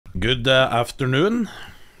Good afternoon.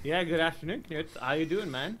 Yeah, good afternoon, Knut. How you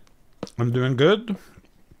doing, man? I'm doing good.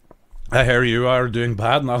 I hear you are doing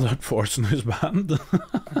bad now that Forsen is banned.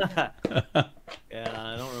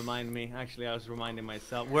 Yeah, don't remind me. Actually, I was reminding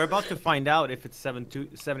myself. We're about to find out if it's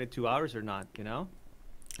 72 hours or not, you know?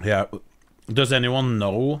 Yeah. Does anyone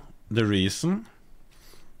know the reason?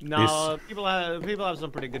 Is No, people have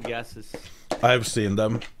some pretty good guesses. I've seen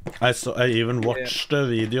them. I even Yeah. watched a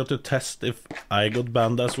video to test if I got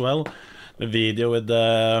banned as well. The video with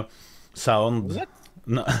the sound. What?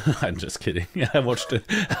 No, I'm just kidding. I watched it.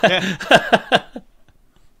 Yeah.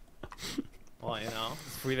 Well,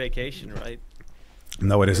 it's free vacation, right?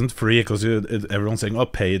 No, it isn't free because everyone's saying, "Oh,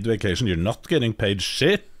 paid vacation." You're not getting paid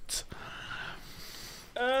shit.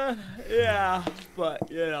 Yeah, but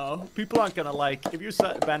people aren't gonna if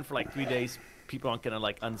you're banned for like 3 days, people aren't gonna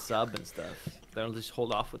unsub and stuff. They'll just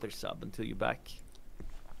hold off with their sub until you're back.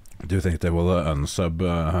 Do you think they will unsub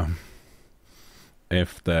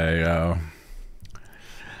if they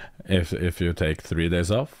if you take 3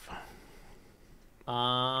 days off?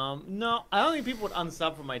 No, I don't think people would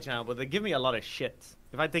unsub from my channel, but they give me a lot of shit.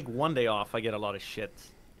 If I take 1 day off, I get a lot of shit.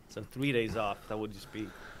 So 3 days off, that would just be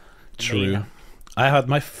True. mayhem. I had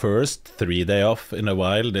my first 3 day off in a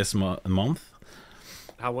while this month.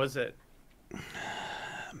 How was it?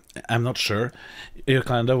 I'm not sure. You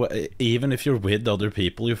kind of, even if you're with other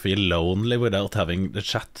people, you feel lonely without having the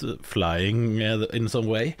chat flying in some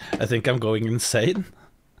way. I think I'm going insane.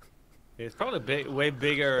 It's probably way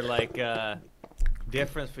bigger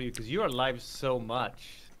difference for you because you are live so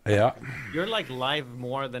much. Yeah. You're live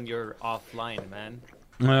more than you're offline, man.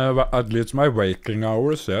 But at least my waking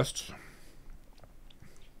hours, yes.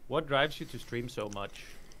 What drives you to stream so much?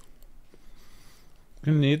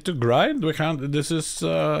 You need to grind. We can't. This is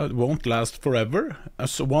won't last forever.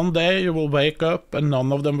 So one day you will wake up and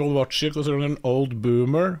none of them will watch you because you're an old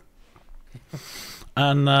boomer.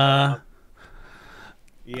 And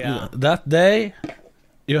Yeah. that day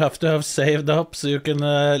you have to have saved up so you can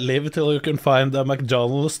live till you can find a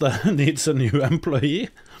McDonald's that needs a new employee.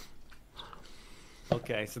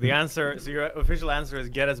 Okay, so your official answer is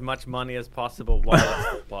get as much money as possible while it's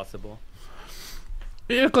still possible.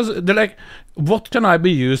 Yeah, because they're like, what can I be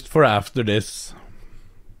used for after this?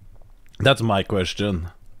 That's my question.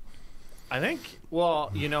 I think,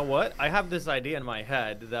 well, you know what? I have this idea in my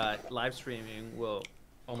head that live streaming will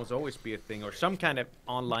almost always be a thing, or some kind of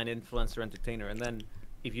online influencer entertainer. And then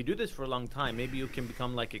if you do this for a long time, maybe you can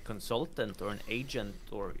become like a consultant or an agent,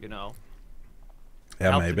 or Yeah,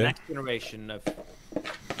 help maybe. the next generation of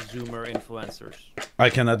Zoomer influencers. I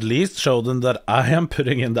can at least show them that I am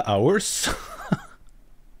putting in the hours.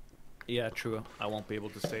 Yeah, true. I won't be able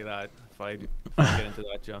to say that if I get into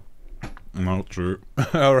that job. Not true.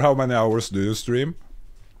 Or how many hours do you stream?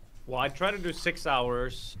 Well, I try to do 6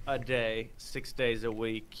 hours a day, 6 days a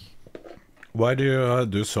week. Why do you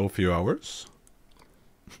do so few hours?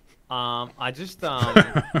 I just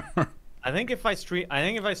I think if I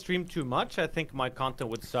stream too much, I think my content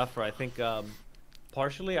would suffer. I think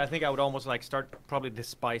partially, I think I would almost start probably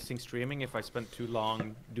despising streaming if I spent too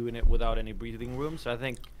long doing it without any breathing room. So I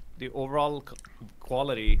think the overall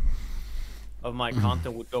quality of my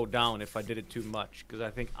content would go down if I did it too much, because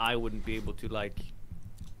I think I wouldn't be able to put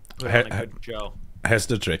on a good show. Here's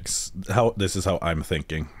the tricks. This is how I'm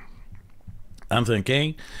thinking. I'm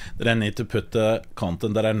thinking that I need to put the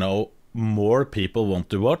content that I know more people want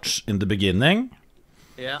to watch in the beginning.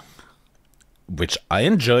 Yeah. Which I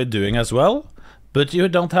enjoy doing as well. But you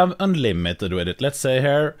don't have unlimited with it. Let's say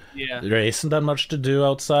here, there isn't that much to do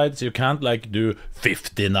outside, so you can't do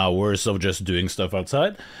 15 hours of just doing stuff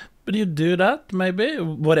outside. But you do that, maybe,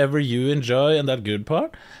 whatever you enjoy in that good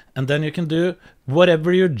part. And then you can do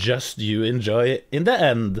whatever you enjoy in the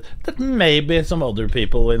end, that maybe some other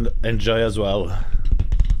people will enjoy as well.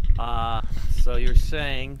 So you're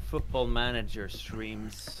saying Football Manager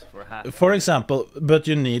streams for half? For example, but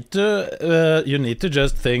you need to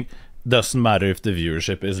just think, doesn't matter if the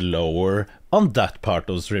viewership is lower on that part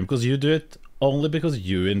of the stream, because you do it only because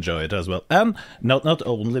you enjoy it as well. And not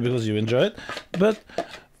only because you enjoy it, but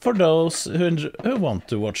for those who want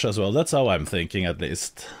to watch as well. That's how I'm thinking, at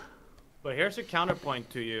least. But here's a counterpoint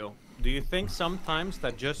to you. Do you think sometimes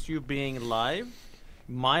that just you being live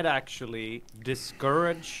might actually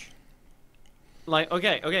discourage...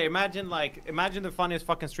 okay, imagine the funniest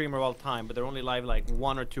fucking streamer of all time, but they're only live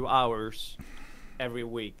 1 or 2 hours every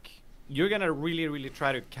week. You're gonna really, really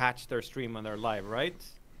try to catch their stream when they're live, right?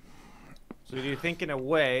 So do you think in a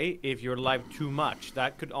way, if you're live too much,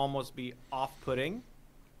 that could almost be off-putting?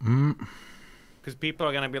 Because people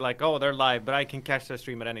are gonna be like, oh, they're live, but I can catch their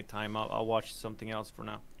stream at any time. I'll watch something else for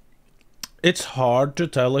now. it's hard to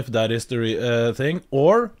tell if that is the thing,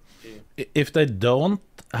 or if they don't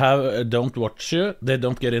watch you, they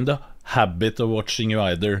don't get in the habit of watching you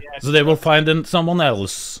either. Yeah, so they will find someone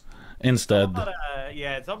else instead.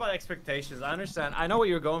 Yeah, it's all about expectations. I understand. I know what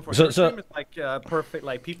you're going for. So Stream is like perfect.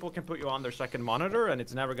 Like people can put you on their second monitor, and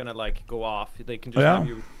it's never gonna like go off. They can just have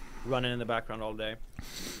you running in the background all day.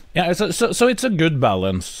 Yeah, so it's a good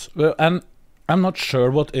balance, and I'm not sure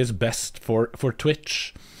what is best for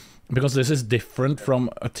Twitch, because this is different from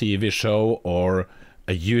a TV show or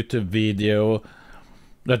a YouTube video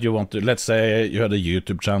that you want to. Let's say you had a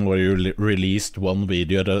YouTube channel where you released one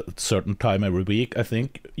video at a certain time every week. I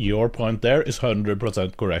think your point there is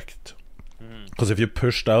 100% correct, because if you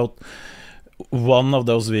pushed out one of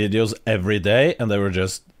those videos every day and they were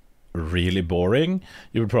just really boring,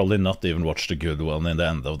 you would probably not even watch the good one in the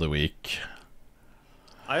end of the week.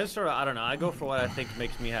 I don't know. I go for what I think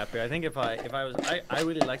makes me happy. I think if I was, I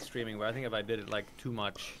really like streaming, but I think if I did it like too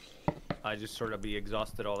much, I just sort of be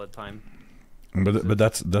exhausted all the time. But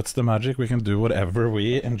that's the magic. We can do whatever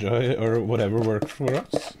we enjoy or whatever works for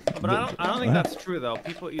us. But I don't think that's true though.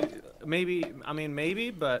 People maybe,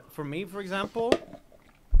 but for me, for example,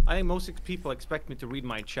 I think most people expect me to read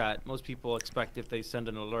my chat. Most people expect if they send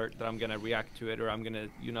an alert that I'm gonna react to it, or I'm gonna,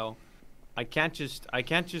 I can't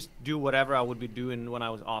just do whatever I would be doing when I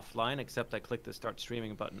was offline, except I click the start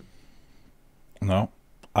streaming button. No,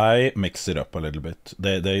 I mix it up a little bit.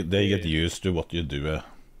 They get used to what you do.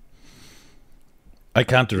 I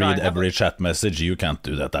can't read every chat message. You can't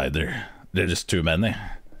do that either. There's just too many.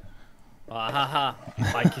 I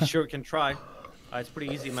sure can try. It's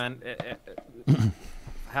pretty easy, man.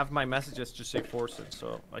 Have my messages just say force it,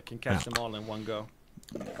 so I can catch them all in one go.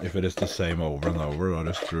 If it is the same over and over, that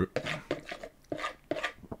is true.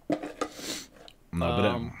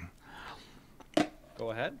 No, but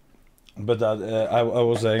go ahead. But that I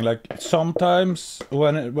was saying, like, sometimes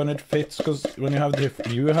when it fits, because when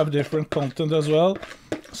you have different content as well.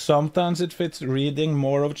 Sometimes it fits reading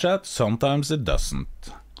more of chat. Sometimes it doesn't.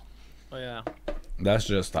 Oh yeah. That's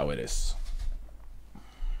just how it is.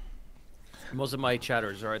 Most of my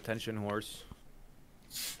chatters are attention whores.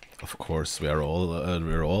 Of course, we're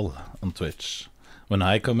all on Twitch. When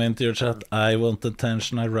I come into your chat, I want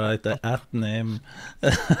attention. I write the @name.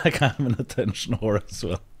 I am an attention whore as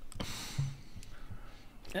well.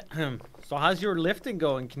 So how's your lifting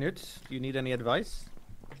going, Knut? Do you need any advice?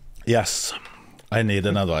 Yes, I need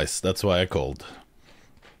an advice. That's why I called.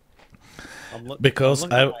 Because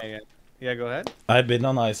yeah, go ahead. I've been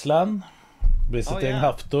on Iceland visiting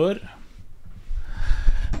Haftor.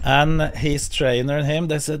 And his trainer and him,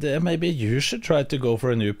 they said, maybe you should try to go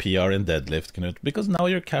for a new PR in deadlift, Knut, because now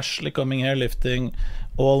you're casually coming here lifting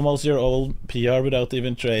almost your old PR without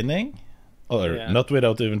even training. Or not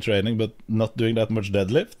without even training, but not doing that much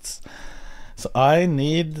deadlifts. So I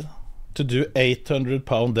need to do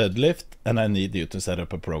 800-pound deadlift, and I need you to set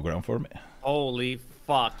up a program for me. Holy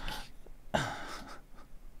fuck.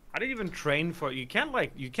 I didn't even train for it. You can't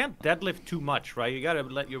deadlift too much, right? You gotta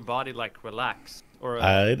let your body like relax. Or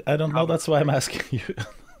I don't know, that's why I'm asking you.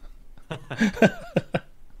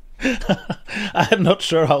 I'm not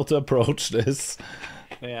sure how to approach this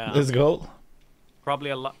goal.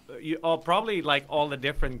 Probably a lot. Probably like all the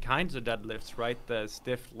different kinds of deadlifts, right? The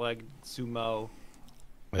stiff leg, sumo.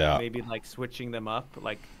 Yeah. Maybe like switching them up.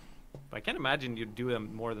 Like, I can't imagine you'd do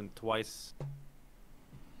them more than twice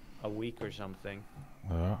a week or something.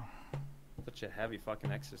 Yeah. Such a heavy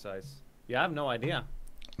fucking exercise. Yeah, I have no idea.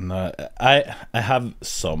 No, I have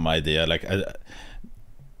some idea. Like,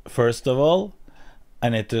 first of all, I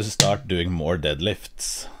need to start doing more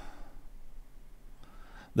deadlifts.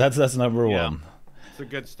 That's number one. It's a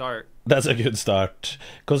good start. That's a good start,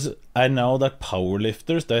 because I know that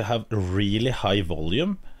powerlifters, they have really high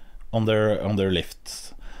volume on their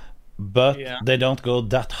lifts, but they don't go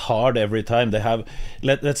that hard every time. They have,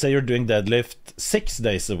 let's say you're doing deadlift 6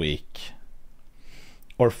 days a week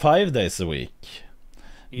or 5 days a week.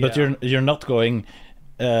 But you're not going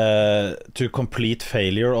to complete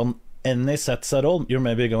failure on any sets at all. You're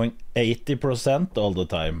maybe going 80% all the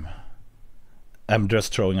time. I'm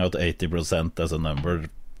just throwing out 80% as a number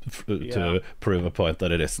to prove a point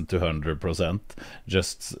that it isn't 200%,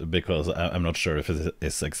 just because I'm not sure if it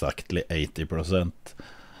is exactly 80%.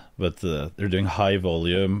 But they're doing high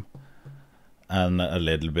volume and a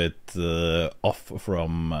little bit off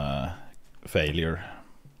from failure.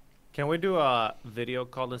 Can we do a video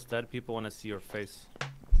call instead? People want to see your face.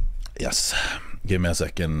 Yes. Give me a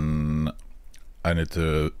second. I need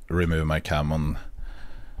to remove my cam on.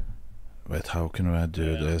 Wait, how can I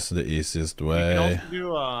do this the easiest way? You can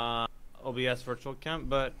also do OBS virtual cam,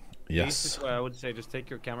 but Yes. This is what I would say. Just take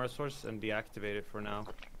your camera source and deactivate it for now.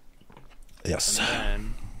 Yes. And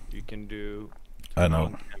then you can do. I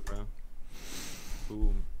know. Camera.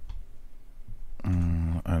 Boom.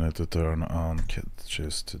 I need to turn on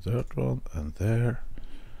choose to that one, and there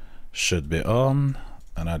should be on.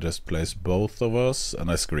 And I just place both of us, and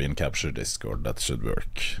I screen capture Discord. That should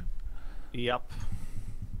work. Yep.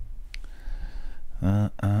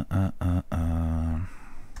 No,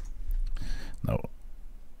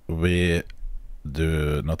 we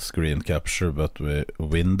do not screen capture, but we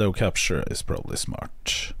window capture is probably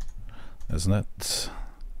smart, isn't it?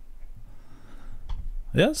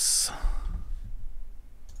 Yes.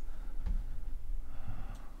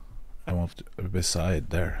 I want to beside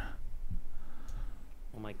there.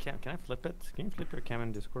 Oh my cam! Can I flip it? Can you flip your cam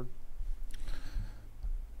in Discord?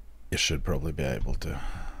 You should probably be able to.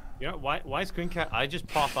 You know why screen cap? I just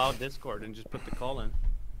pop out Discord and just put the call in.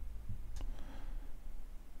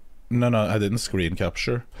 No, I didn't screen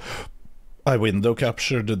capture. I window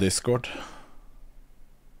captured the Discord.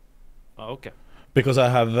 Oh, okay. Because I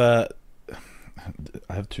have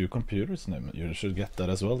two computers now. You should get that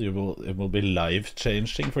as well. It will be life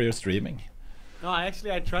changing for your streaming. No, I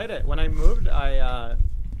tried it when I moved. I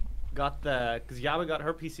got because Yaba got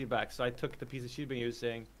her PC back, so I took the PC she'd been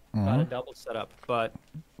using, got a double setup. But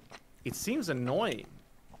it seems annoying.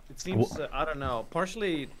 It seems I don't know.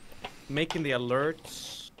 Partially making the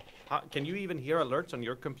alerts. Can you even hear alerts on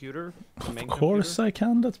your computer? Of course I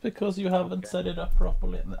can. That's because you haven't set it up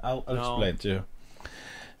properly. I'll explain to you.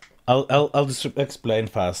 I'll just explain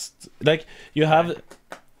fast. Like you have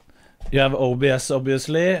OBS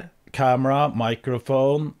obviously, camera,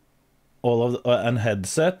 microphone, all of and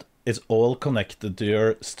headset. It's all connected to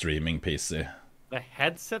your streaming PC. The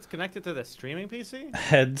headset's connected to the streaming PC?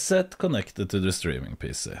 Headset connected to the streaming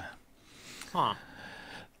PC. Huh.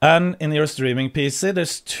 And in your streaming PC,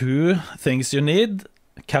 there's two things you need: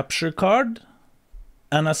 capture card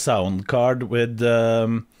and a sound card with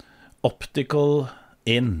optical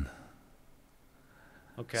in.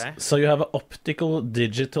 Okay. So you have an optical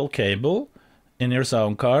digital cable in your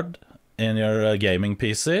sound card in your gaming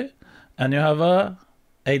PC, and you have a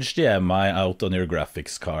HDMI out on your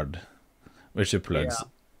graphics card, which you plugs.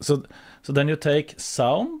 Yeah. So then you take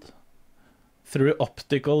sound through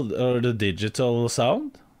optical or the digital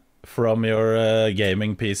sound from your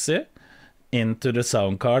gaming PC into the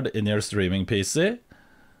sound card in your streaming PC,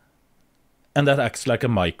 and that acts like a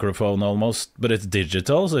microphone almost, but it's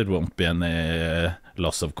digital, so it won't be any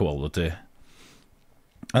loss of quality.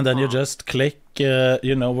 And then you just click,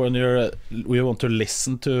 you know, when we want to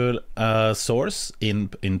listen to a source,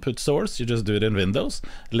 input source, you just do it in Windows,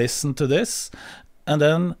 listen to this, and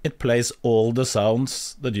then it plays all the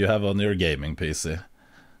sounds that you have on your gaming PC.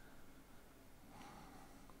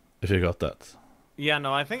 If you got that. Yeah,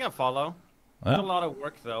 no, I think I follow. Yeah. It's a lot of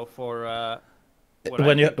work though for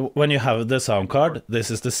when you have the sound card,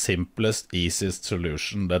 this is the simplest, easiest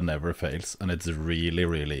solution that never fails, and it's really,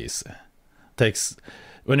 really easy.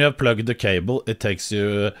 When you have plugged the cable, it takes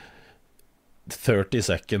you 30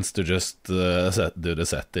 seconds to just do the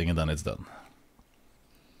setting, and then it's done.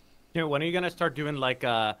 Yeah, when are you gonna start doing like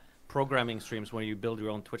programming streams when you build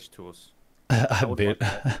your own Twitch tools?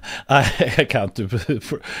 I can't do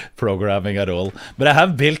programming at all, but I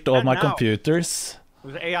have built all my computers.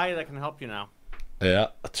 There's AI that can help you now. Yeah,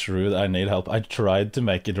 true. I need help. I tried to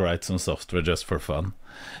make it write some software just for fun,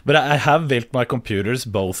 but I have built my computers,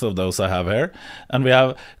 both of those I have here, and we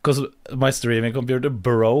have, because my streaming computer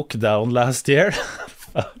broke down last year.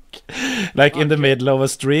 Fuck. Like in the middle of a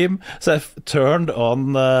stream, so I turned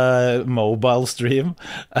on mobile stream,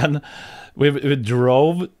 and we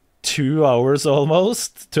drove 2 hours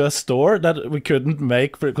almost to a store that we couldn't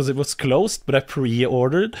make because it was closed, but I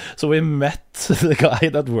pre-ordered. So we met the guy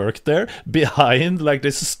that worked there behind like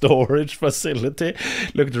this storage facility.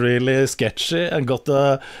 Looked really sketchy, and got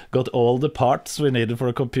all the parts we needed for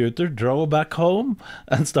a computer, drove back home,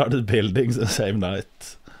 and started building the same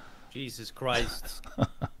night. Jesus Christ.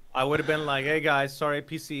 I would have been like, hey guys, sorry,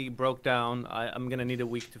 PC broke down. I'm gonna need a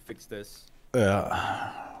week to fix this.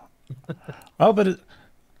 Yeah. Oh, but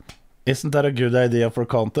isn't that a good idea for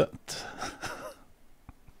content?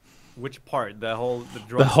 Which part? The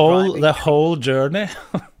whole journey.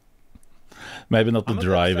 Maybe not the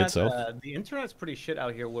drive itself. The internet's pretty shit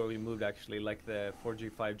out here where we moved, actually, like the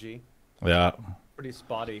 4G, 5G. Yeah. Pretty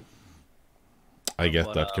spotty. I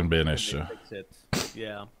get that can be an issue.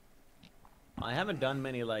 Yeah. I haven't done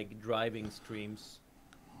many like driving streams.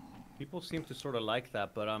 People seem to sort of like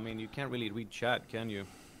that, but I mean, you can't really read chat, can you?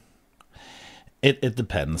 It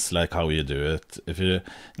depends, like how you do it. If you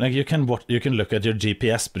like, you can look at your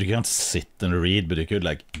GPS, but you can't sit and read. But you could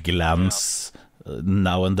like glance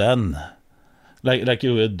now and then, like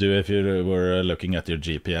you would do if you were looking at your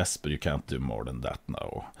GPS. But you can't do more than that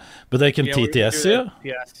now. But they can TTS you.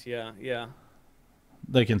 Yes, yeah.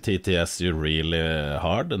 They can TTS you really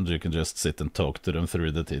hard, and you can just sit and talk to them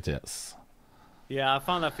through the TTS. Yeah, I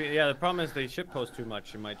found that. Yeah, the problem is they shitpost too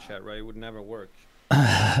much in my chat, right? It would never work.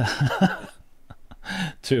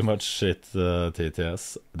 Too much shit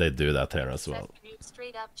TTS. They do that here as well. Knut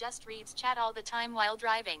straight up just reads chat all the time while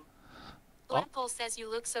driving. Blackpool says you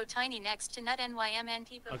look so tiny next to NymN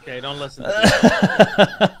people. Okay, don't listen to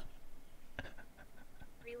that.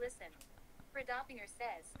 Re-listen. Fredoppinger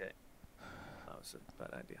says. Okay. That was a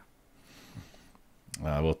bad idea.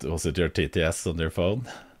 What was it, your TTS on your phone?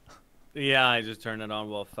 Yeah, I just turned it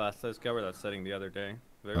on well fast. I discovered that setting the other day.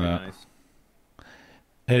 Very nice.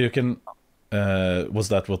 Hey, you can... was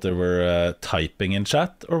that what they were typing in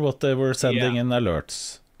chat, or what they were sending in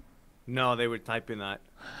alerts? No, they were typing that.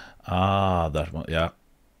 Ah, that one, yeah.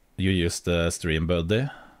 You used Stream Buddy?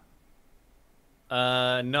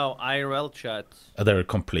 No, IRL chat. They're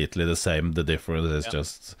completely the same. The difference is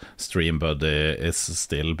just Stream Buddy is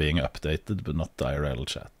still being updated, but not IRL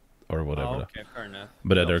chat or whatever. Oh, okay, fair enough.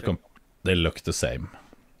 But they look the same.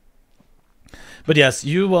 But yes,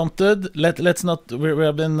 you wanted. Let's not. We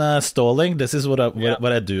have been stalling. This is what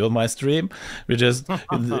I do on my stream. We just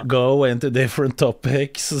go into different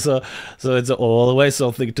topics, so it's always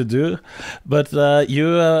something to do. But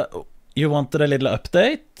you wanted a little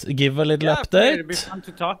update. Give a little update. It'd be fun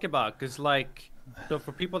to talk about, because like, so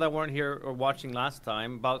for people that weren't here or watching last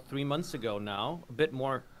time, about 3 months ago now, a bit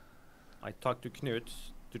more, I talked to Knut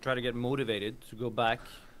to try to get motivated to go back,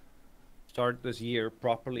 start this year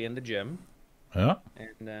properly in the gym. Yeah.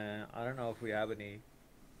 And I don't know if we have any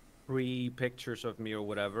free pictures of me or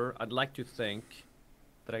whatever. I'd like to think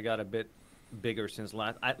that I got a bit bigger since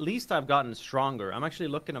last. At least I've gotten stronger. I'm actually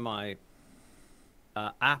looking at my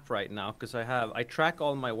app right now, because I track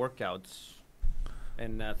all my workouts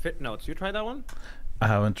and Fit Notes. You tried that one? I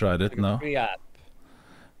haven't tried it. No. Free app.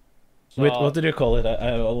 So, wait, what did you call it?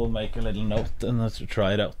 I will make a little note and let's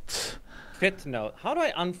try it out. Fit Note. How do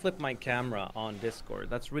I unflip my camera on Discord?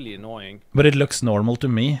 That's really annoying. But it looks normal to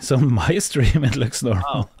me. So on my stream it looks normal.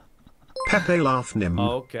 Oh. Pepe laugh NymN.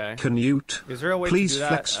 Oh, okay. Knut, Is there a way please to do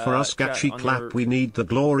flex that, for us, Gachi Clap. We need the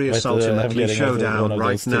glorious I'm ultimately getting showdown one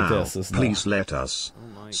right of now. those TTSs now. Please let us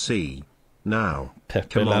see. Now, Pepe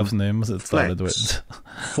come on. loves NymN, it started Flex. with.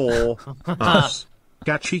 For us.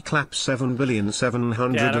 Gachi Clap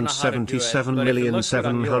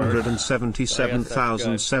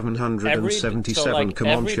 7,777,777,777. Come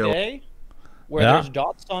on, every show. day where there's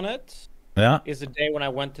dots on it is a day when I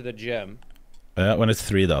went to the gym. Yeah, when it's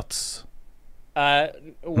 3 dots. No,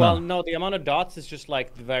 the amount of dots is just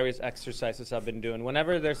like the various exercises I've been doing.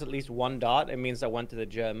 Whenever there's at least 1 dot, it means I went to the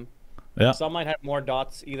gym. Yeah. Some might have more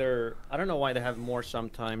dots. Either I don't know why they have more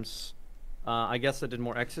sometimes. I guess I did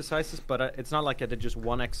more exercises, but it's not like I did just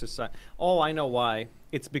 1 exercise. Oh, I know why.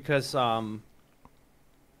 It's because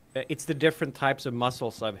it's the different types of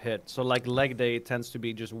muscles I've hit. So like leg day tends to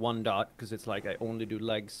be just 1 dot, because it's like I only do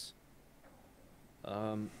legs.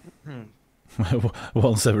 Once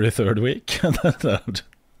every 3rd week.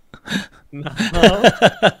 No.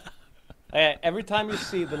 Every time you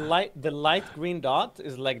see the light green dot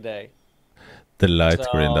is leg day. The light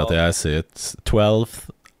green dot, yeah, I see it. 12th.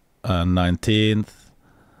 19th,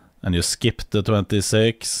 and you skipped the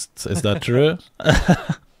 26th. Is that true?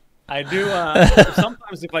 I do.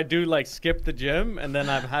 Sometimes if I do like skip the gym and then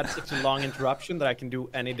I've had such a long interruption that I can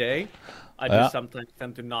do any day, I do sometimes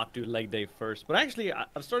tend to not do leg day first. But actually,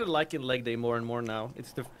 I've started liking leg day more and more now.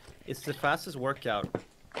 It's the fastest workout,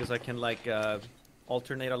 because I can like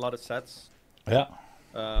alternate a lot of sets. Yeah.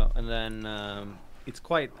 And then it's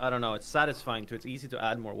quite, I don't know, it's satisfying too. It's easy to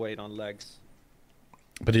add more weight on legs.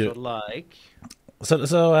 But you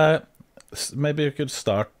maybe you could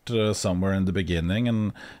start somewhere in the beginning,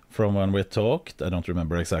 and from when we talked, I don't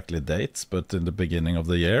remember exactly dates, but in the beginning of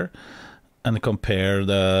the year, and compare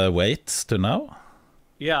the weights to now.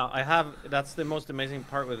 Yeah, I have. That's the most amazing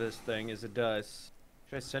part with this thing, is it does.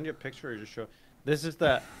 Should I send you a picture or just show? This is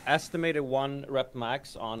the estimated 1 rep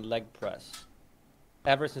max on leg press.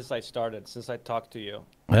 Ever since I started, since I talked to you.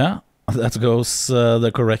 Yeah, that goes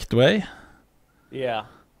the correct way. Yeah.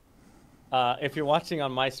 If you're watching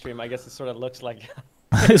on my stream, I guess it sort of looks like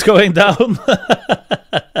it's going down.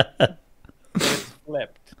 It's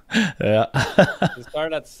flipped. Yeah. We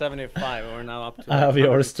started at 75, and we're now up to. I have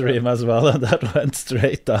your stream as well, and that went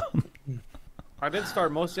straight down. I did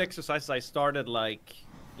start most exercises. I started like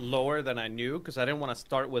lower than I knew because I didn't want to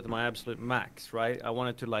start with my absolute max, right? I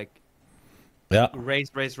wanted to like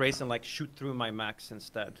raise, and like shoot through my max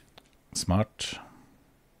instead. Smart.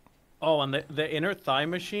 Oh, and the inner thigh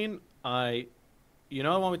machine, you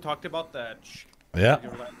know when we talked about that? Yeah.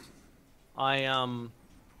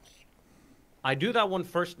 I do that one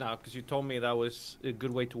first now because you told me that was a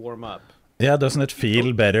good way to warm up. Yeah, doesn't it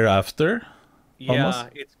feel better after? Yeah, almost?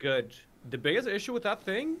 It's good. The biggest issue with that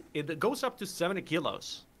thing, it goes up to 70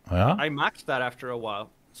 kilos. Yeah. I maxed that after a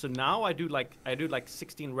while. So now I do like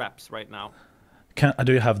 16 reps right now.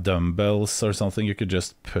 Do you have dumbbells or something you could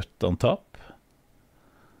just put on top?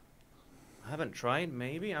 I haven't tried,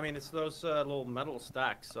 maybe. I mean, it's those little metal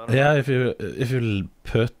stacks. So Yeah, if you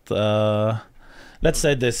put let's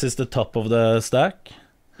say this is the top of the stack.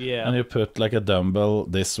 Yeah. And you put like a dumbbell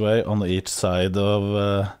this way on each side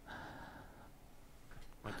of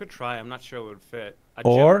I could try. I'm not sure it would fit.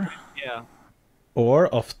 Yeah.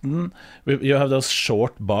 Or often you have those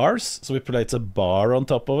short bars, so we place a bar on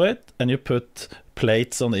top of it, and you put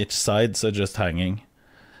plates on each side, so just hanging.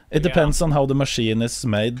 It depends on how the machine is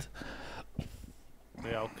made.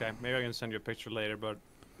 Yeah, okay. Maybe I can send you a picture later, but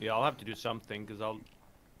yeah, I'll have to do something because I'll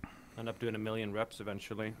end up doing 1,000,000 reps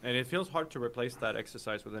eventually. And it feels hard to replace that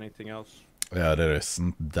exercise with anything else. Yeah, there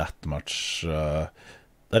isn't that much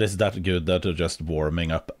that is that good that you're just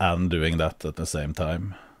warming up and doing that at the same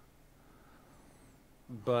time.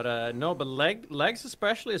 But no, but legs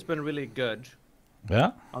especially has been really good.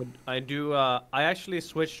 Yeah. I actually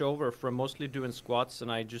switched over from mostly doing squats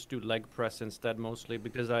and I just do leg press instead mostly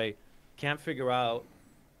because I can't figure out.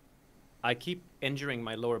 I keep injuring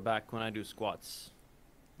my lower back when I do squats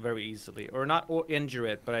very easily, or not injure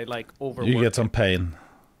it, but I like overwork. You get some pain.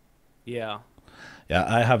 Yeah. Yeah,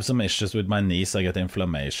 I have some issues with my knees. I get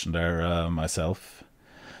inflammation there myself.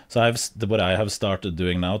 So what I have started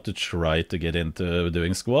doing now to try to get into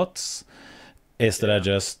doing squats is that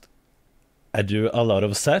I do a lot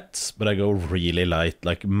of sets, but I go really light,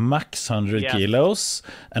 like max 100 kilos,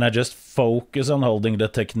 and I just focus on holding the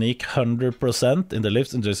technique 100% in the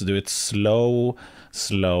lifts and just do it slow,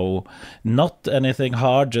 not anything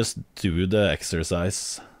hard, just do the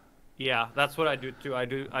exercise. Yeah, that's what I do too. I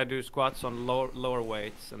do squats on lower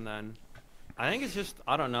weights, and then I think it's just,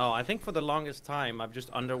 I don't know. I think for the longest time I've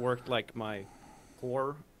just underworked like my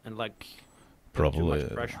core and like probably too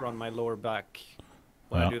much pressure on my lower back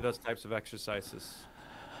when I do those types of exercises.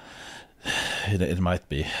 It might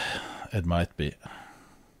be.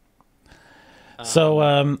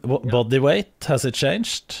 So, body weight, has it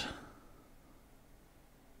changed?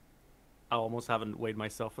 I almost haven't weighed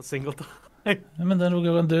myself a single time. I mean, then we'll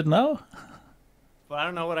go and do it now. But I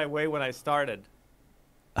don't know what I weighed when I started.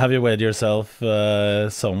 Have you weighed yourself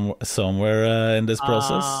somewhere in this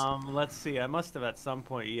process? Let's see. I must have at some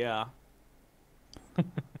point, yeah.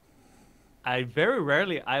 I very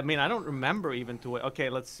rarely, I mean, I don't remember even to weigh. Okay,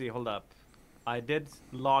 let's see. Hold up. I did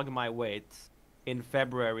log my weight in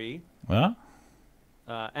February. Yeah?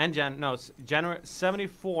 January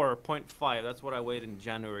 74.5. That's what I weighed in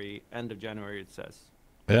January, end of January, it says.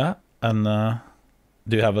 Yeah, and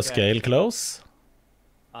do you have a scale close?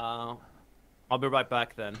 I'll be right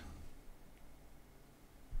back then.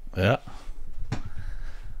 Yeah.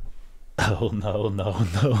 Oh,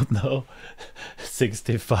 no.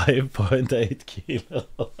 65.8 kilo.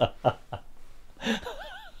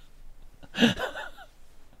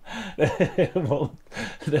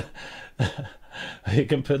 You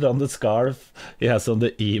can put on the scarf he has on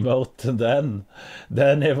the emote, and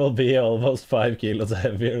then it will be almost 5 kilos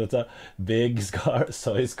heavier. It's a big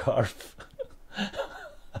soy scarf.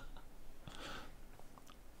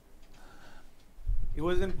 It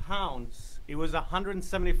was in pounds. It was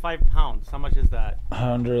 175 pounds. How much is that?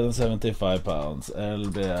 175 pounds.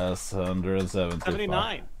 LBS 175.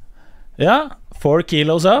 79. Yeah, 4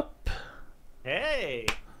 kilos up. Hey.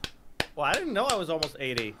 Well, I didn't know I was almost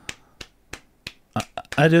 80.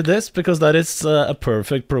 I do this because that is a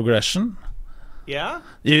perfect progression. Yeah?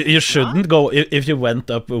 You shouldn't go, if you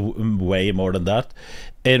went up way more than that,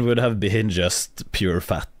 it would have been just pure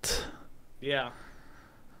fat. Yeah.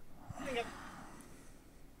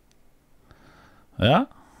 Yeah?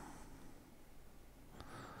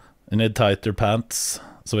 You need tighter pants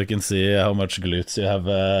so we can see how much glutes you have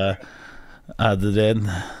added in.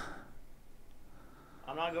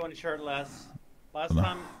 I'm not going shirtless. Last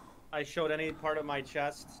time I showed any part of my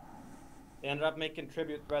chest, they ended up making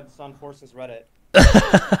tribute threads on Forces Reddit.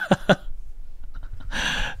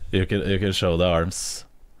 You can show the arms.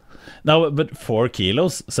 No, but 4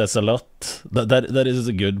 kilos says a lot. That is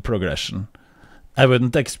a good progression. I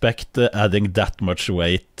wouldn't expect adding that much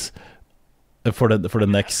weight for the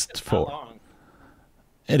next 4.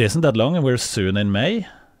 It isn't that long, and we're soon in May.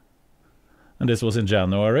 And this was in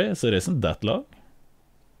January, so it isn't that long.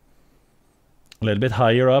 A little bit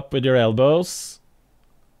higher up with your elbows.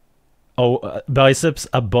 Oh, biceps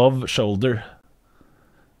above shoulder.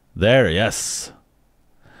 There, yes.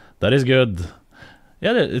 That is good.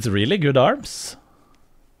 Yeah, it's really good arms.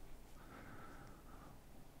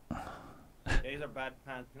 These are bad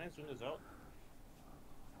pants. Can I zoom this out?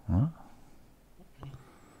 Huh? I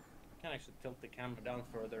can actually tilt the camera down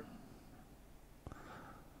further.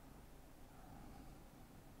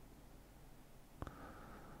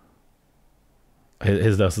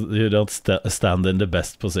 You don't stand in the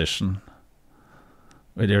best position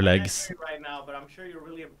with your legs. I can't see right now, but I'm sure you're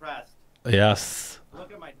really impressed. Yes.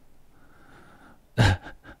 Look at my.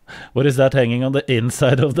 What is that hanging on the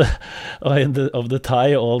inside of the of the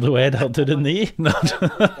thigh all the way down to the knee? No.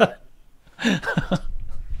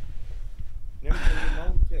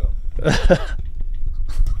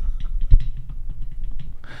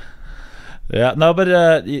 Yeah, no,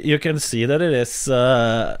 but you can see that it is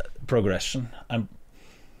progression.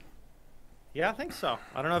 Yeah, I think so.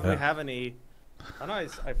 I don't know if we have any. I know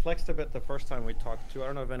I flexed a bit the first time we talked too. I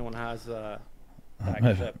don't know if anyone has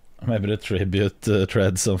maybe the tribute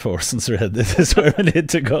threads on Forson's Reddit is where we need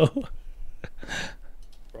to go.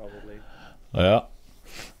 Probably. Yeah.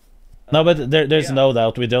 No, but there's no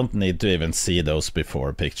doubt we don't need to even see those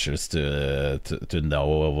before pictures to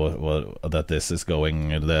know that this is going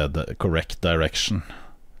the correct direction.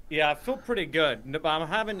 Yeah, I feel pretty good, but I'm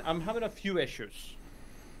having a few issues.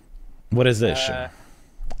 What is the issue?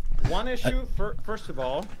 One issue, first of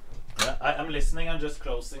all. Yeah, I'm listening. I'm just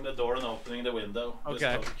closing the door and opening the window.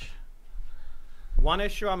 Okay. One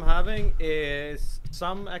issue I'm having is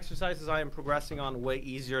some exercises I am progressing on way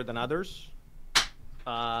easier than others.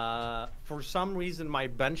 For some reason, my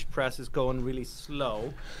bench press is going really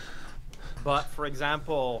slow. But for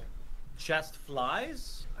example, chest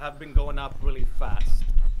flies have been going up really fast.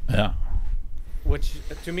 Yeah. Which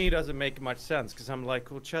to me doesn't make much sense because I'm like,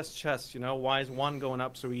 well, chest, you know, why is one going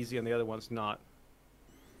up so easy and the other one's not?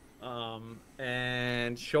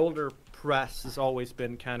 And shoulder press has always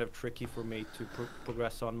been kind of tricky for me to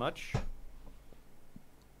progress on much.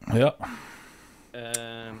 Yeah.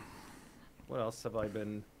 What else have I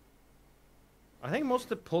been? I think most of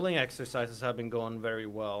the pulling exercises have been going very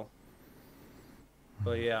well.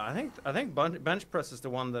 But yeah, I think bench press is the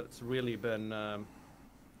one that's really been.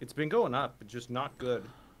 It's been going up, but just not good.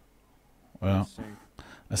 Well,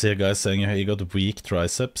 I see a guy saying he got weak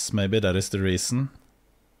triceps. Maybe that is the reason.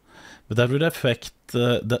 But that would affect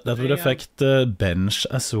would affect the bench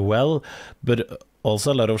as well, but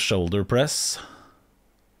also a lot of shoulder press.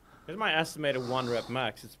 Here's my estimated 1 rep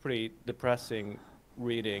max. It's pretty depressing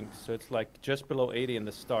reading. So it's like just below 80 in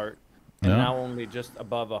the start, and now only just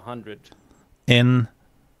above 100. In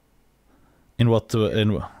what?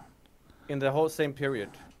 In the whole same period.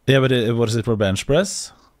 Yeah, but what is it for bench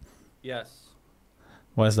press? Yes.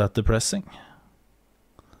 Why is that depressing?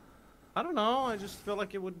 I don't know. I just feel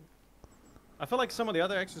like it would. I feel like some of the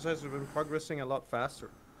other exercises have been progressing a lot faster.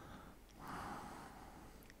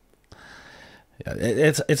 Yeah,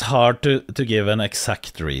 it's hard to give an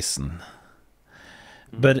exact reason,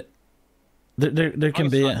 but there can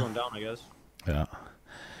be. Going down, I guess. Yeah.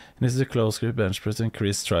 This is a close grip bench press,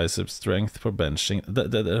 increased tricep strength for benching.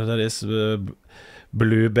 That is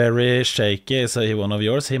Blueberry Shaky. Is he one of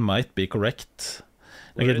yours? He might be correct.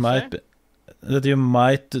 Like it might be that you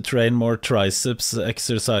might train more triceps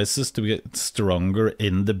exercises to get stronger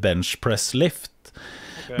in the bench press lift.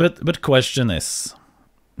 Okay. But question is,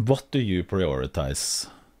 what do you prioritize?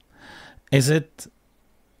 Is it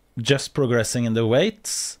just progressing in the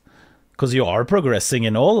weights? Because you are progressing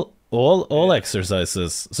in all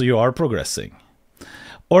exercises, so you are progressing.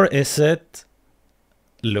 Or is it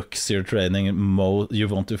looks you're training you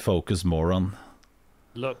want to focus more on?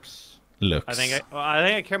 Looks. I think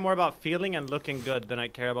I care more about feeling and looking good than I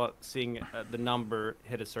care about seeing the number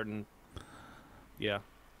hit a certain. Yeah.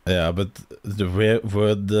 Yeah, but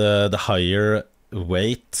would the higher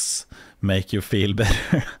weights make you feel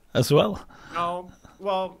better as well? No,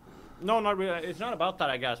 well, no, not really. It's not about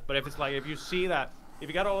that, I guess. But if it's like if you see that if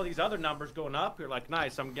you got all these other numbers going up, you're like,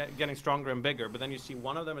 nice, I'm getting stronger and bigger. But then you see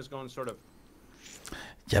one of them is going sort of.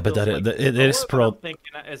 Yeah, but that like it is pro.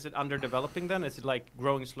 Is it underdeveloping then? Is it like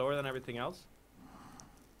growing slower than everything else?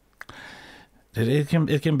 It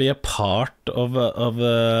can be a part of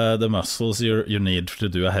the muscles you need to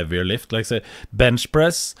do a heavier lift. Like say bench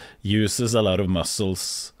press uses a lot of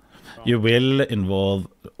muscles. Oh. You will involve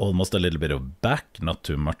almost a little bit of back, not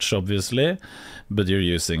too much obviously, but you're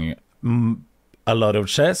using a lot of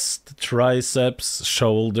chest, triceps,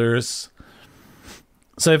 shoulders.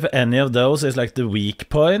 So if any of those is like the weak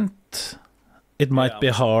point, it might be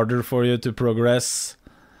harder for you to progress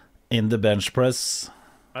in the bench press.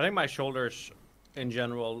 I think my shoulders, in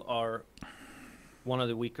general, are one of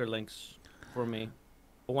the weaker links for me.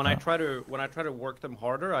 But when I try to work them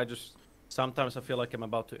harder, sometimes I feel like I'm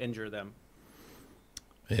about to injure them.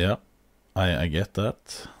 Yeah, I get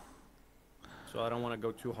that. So I don't want to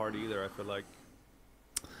go too hard either. I feel like.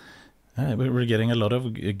 We're getting a lot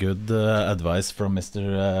of good advice from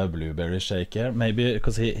Mr. Blueberry Shake here. Maybe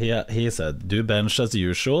because he said, do bench as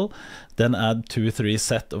usual, then add 2-3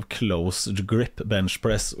 set of close grip bench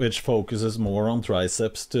press, which focuses more on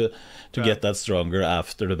triceps to get that stronger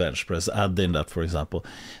after the bench press. Add in that, for example.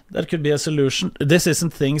 That could be a solution. This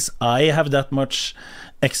isn't things I have that much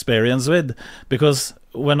experience with, because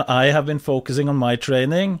when I have been focusing on my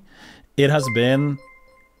training, it has been...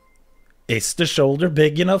 Is the shoulder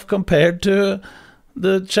big enough compared to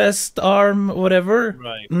the chest, arm, whatever?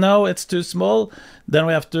 Right. No, it's too small. Then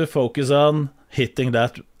we have to focus on hitting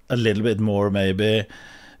that a little bit more, maybe.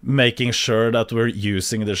 Making sure that we're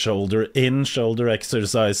using the shoulder in shoulder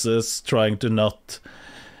exercises, trying to not...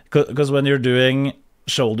 Because when you're doing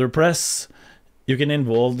shoulder press, you can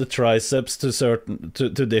involve the triceps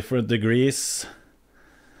to different degrees.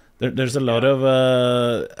 There's a lot of...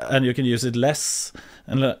 and you can use it less.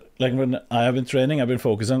 And like when I have been training, I've been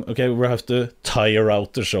focusing on, okay, we have to tire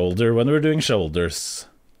out the shoulder when we're doing shoulders.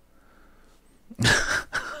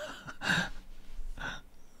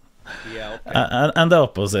 Yeah, okay. And the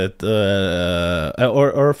opposite,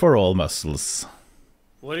 or for all muscles.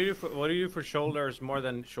 What do you do for shoulders more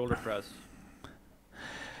than shoulder press?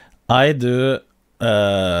 I do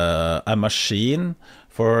a machine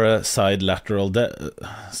for side laterals,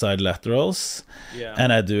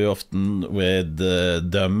 and I do often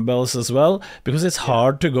with dumbbells as well, because it's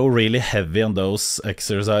hard to go really heavy on those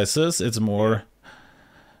exercises. It's more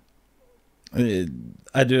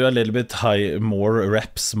I do a little bit more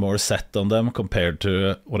reps, more set on them compared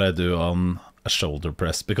to what I do on a shoulder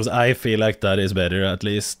press, because I feel like that is better, at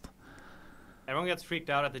least. Everyone gets freaked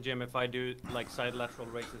out at the gym if I do like side lateral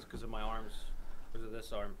raises because of my arms, because of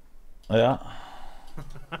this arm. Yeah.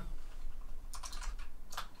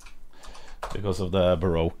 Because of the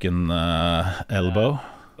broken elbow.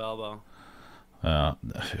 Elbow.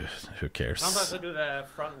 Who cares? Sometimes I do the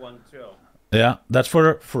front one too. Yeah, that's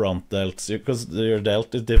for front delts, because your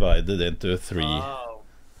delt is divided into 3. Oh.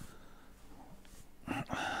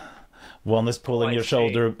 One is pulling your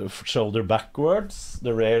shoulder backwards,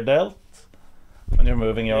 the rear delt, when you're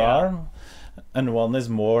moving your arm, and one is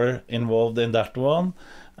more involved in that one,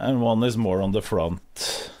 and one is more on the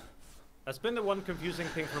front. That's been the one confusing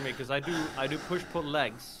thing for me, because I do push-pull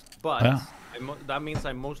legs, but that means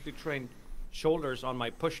I mostly train shoulders on my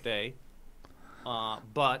push day,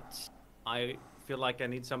 but I feel like I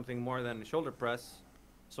need something more than shoulder press,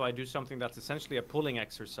 so I do something that's essentially a pulling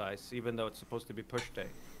exercise, even though it's supposed to be push day.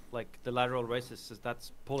 Like the lateral raises,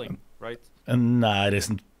 that's pulling, right? And nah, it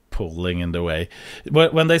isn't pulling in the way.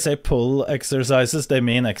 When they say pull exercises, they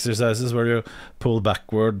mean exercises where you pull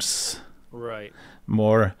backwards. Right.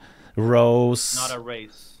 More rows. Not a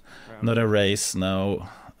race. Not a race, no.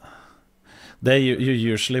 You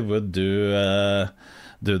usually would do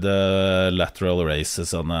the lateral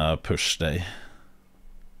races on a push day,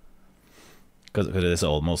 because it is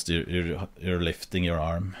almost you're lifting your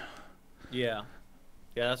arm. Yeah,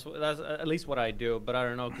 that's at least what I do, but I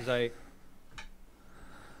don't know, because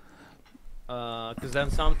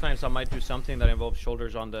then sometimes I might do something that involves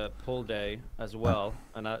shoulders on the pull day as well,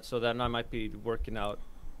 and so then I might be working out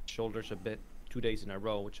shoulders a bit 2 days in a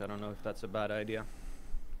row, which I don't know if that's a bad idea.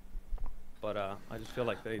 But I just feel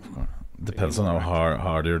like they depends on how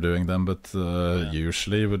hard you're doing them, but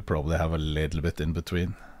usually you would probably have a little bit in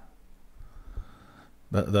between.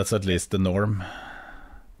 That's at least the norm.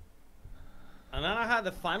 And then I had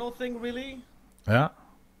the final thing, really. Yeah.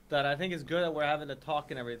 That I think is good that we're having the talk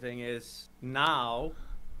and everything is, now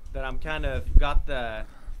that I'm kind of got the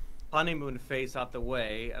honeymoon phase out the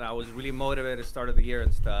way, and I was really motivated at the start of the year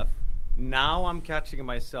and stuff. Now I'm catching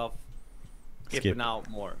myself skipping out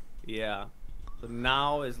more. Yeah. So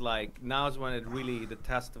now is when it really, the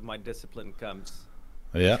test of my discipline comes.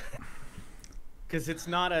 Yeah. Because it's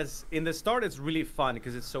not as, in the start it's really fun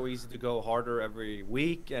because it's so easy to go harder every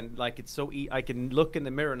week, and like it's so I can look in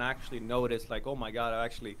the mirror and actually notice like, oh my god, I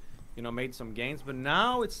actually, made some gains. But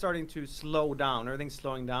now it's starting to slow down. Everything's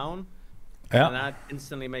slowing down. Yeah. And that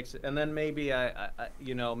instantly makes it, and then maybe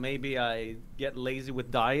maybe I get lazy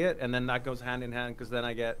with diet, and then that goes hand in hand, because then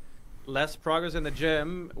I get less progress in the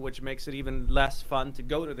gym, which makes it even less fun to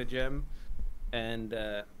go to the gym. And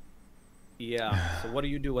yeah, so what do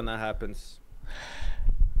you do when that happens?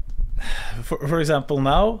 for example,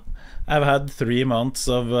 now I've had 3 months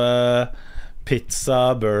of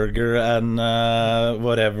pizza, burger, and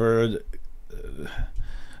whatever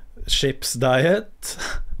chips diet,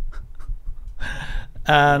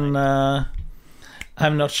 and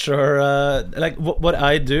I'm not sure. Like what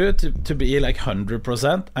I do to be like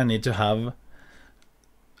 100%, I need to have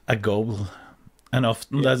a goal. And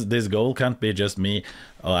often this goal can't be just me,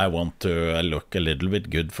 oh, I want to look a little bit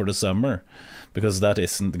good for the summer, because that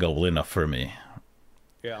isn't goal enough for me.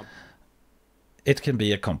 Yeah. It can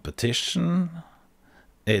be a competition.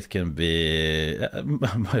 It can be,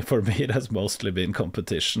 for me, it has mostly been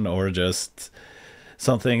competition or just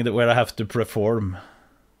something where I have to perform.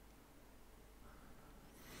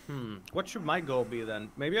 What should my goal be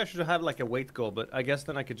then? Maybe I should have like a weight goal, but I guess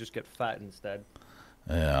then I could just get fat instead.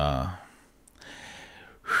 Yeah.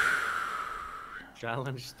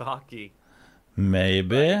 Challenge stocky.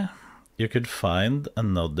 Maybe you could find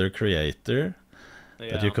another creator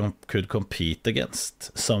that you could compete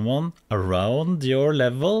against. Someone around your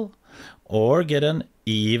level, or get an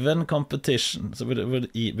even competition. So it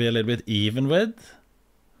would be a little bit even with.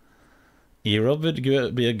 Erob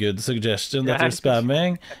would be a good suggestion that you're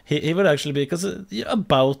spamming. He would actually be, because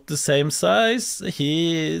about the same size.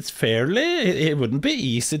 He is fairly. It wouldn't be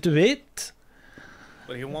easy to beat.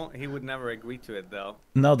 But he won't. He would never agree to it, though.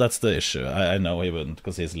 No, that's the issue. I know he wouldn't,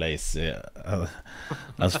 because he's lazy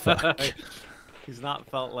as fuck. He's not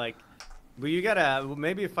felt like. But you gotta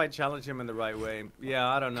maybe if I challenge him in the right way. Yeah,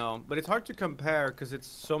 I don't know. But it's hard to compare because it's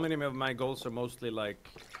so many of my goals are mostly like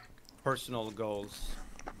personal goals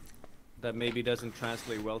that maybe doesn't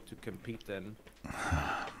translate well to compete in.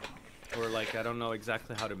 Or like I don't know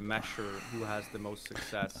exactly how to measure who has the most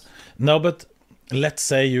success. No, but let's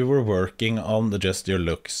say you were working on just your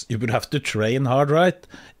looks. You would have to train hard, right?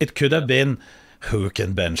 It could have been who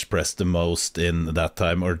can bench press the most in that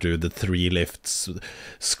time, or do the 3 lifts,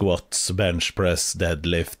 squats, bench press,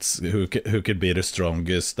 deadlifts, who could be the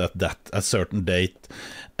strongest at a certain date.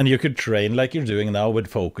 And you could train like you're doing now with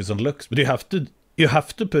focus on looks, but you have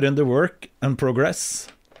to put in the work and progress.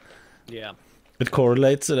 Yeah. It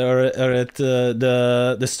correlates, or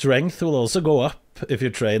the strength will also go up if you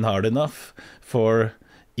train hard enough, for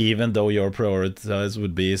even though your priorities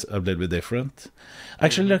would be a little bit different.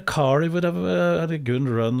 Actually, Lakari would have had a good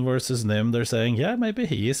run versus NymN. They're saying, yeah, maybe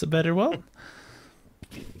he is a better one.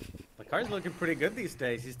 Lakari's looking pretty good these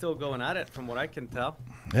days. He's still going at it, from what I can tell.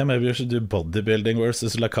 Yeah, maybe you should do bodybuilding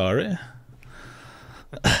versus Lakari.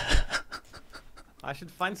 I should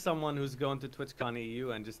find someone who's going to TwitchCon EU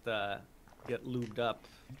and just get lubed up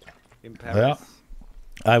in Paris.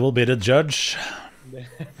 Yeah, I will be the judge.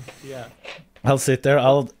 Yeah. I'll sit there.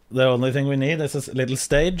 The only thing we need is a little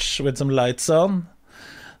stage with some lights on,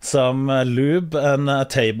 some lube, and a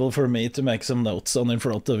table for me to make some notes on in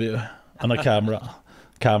front of you, and a camera.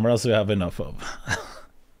 Cameras we have enough of.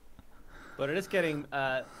 But it is getting,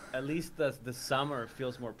 at least the summer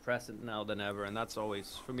feels more present now than ever, and that's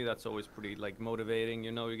always, for me, that's always pretty like motivating.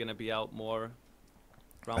 You know, you're gonna be out more,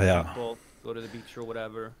 around people, go to the beach or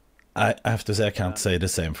whatever. I have to say I can't say the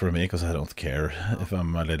same for me, because I don't care if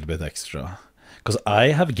I'm a little bit extra. Because I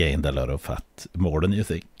have gained a lot of fat, more than you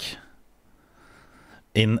think.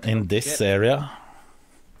 In this area.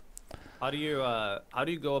 How do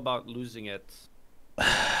you go about losing it?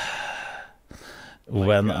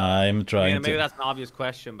 When I'm trying maybe that's an obvious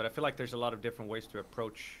question, but I feel like there's a lot of different ways to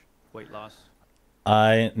approach weight loss.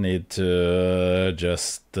 I need to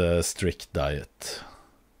just strict diet.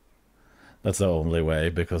 That's the only way,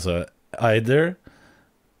 because either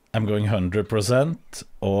I'm going 100%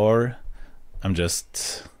 or I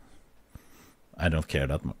don't care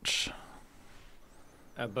that much.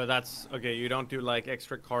 But that's okay. You don't do like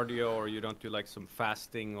extra cardio, or you don't do like some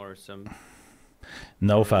fasting or some.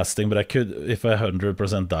 No fasting, but I could, if I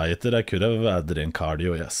 100% dieted, I could have added in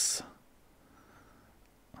cardio. Yes.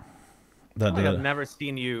 I've never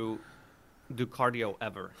seen you do cardio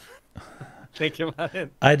ever. Think about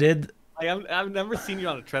it. I did. I've never seen you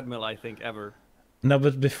on a treadmill, I think, ever. No,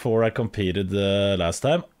 but before I competed last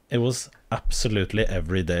time, it was absolutely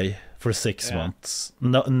every day for 6 months.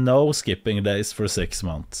 No skipping days for 6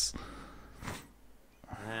 months.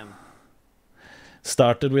 Damn.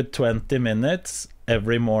 Started with 20 minutes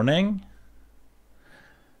every morning.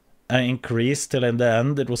 I increased till in the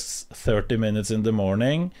end it was 30 minutes in the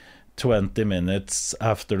morning, 20 minutes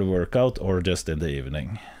after the workout, or just in the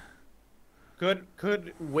evening. Could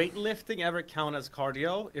weightlifting ever count as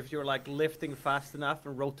cardio if you're like lifting fast enough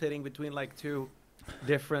and rotating between like 2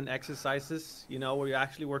 different exercises, you know, where you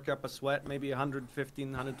actually work up a sweat, maybe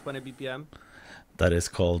 115, 120 BPM? That is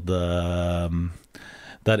called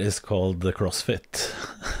That is called the CrossFit.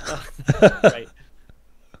 Right.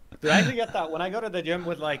 Did I actually get that when I go to the gym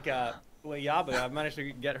with like Yabu? I've managed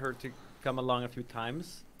to get her to come along a few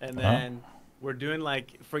times, and then we're doing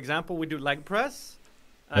like, for example, we do leg press.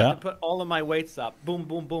 I have to put all of my weights up. Boom,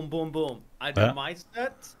 boom, boom, boom, boom. I do my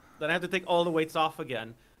set, then I have to take all the weights off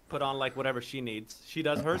again, put on like whatever she needs. She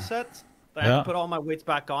does her set, then I have to put all my weights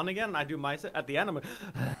back on again, and I do my set. At the end, I'm like...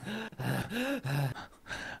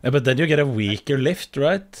 But then you get a weaker lift,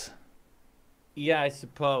 right? Yeah, I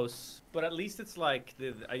suppose. But at least it's like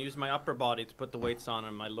I use my upper body to put the weights on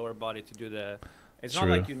and my lower body to do the... It's not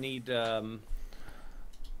like you need... Yeah,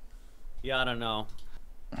 I don't know.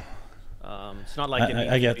 It's not like you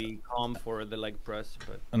need to be calm for the leg press,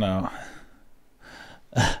 but... No.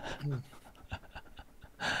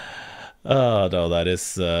 Oh, no, that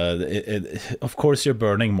is... of course you're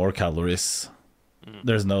burning more calories.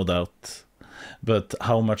 There's no doubt. But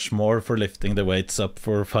how much more for lifting the weights up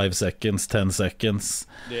for 5 seconds, 10 seconds?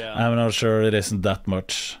 Yeah. I'm not sure it isn't that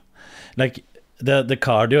much. Like, the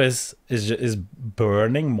cardio is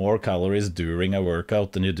burning more calories during a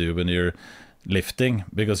workout than you do when you're lifting,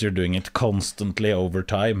 because you're doing it constantly over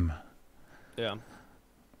time. Yeah.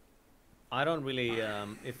 I don't really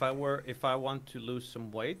if I want to lose some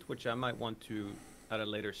weight, which I might want to at a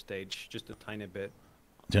later stage, just a tiny bit.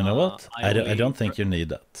 Do you know what? I don't think you need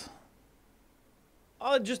that.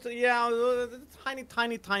 Oh, just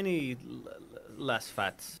tiny less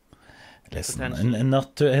fat. Listen, and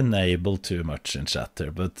not to enable too much in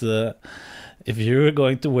chatter, but if you're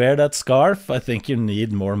going to wear that scarf, I think you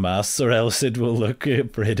need more mass, or else it will look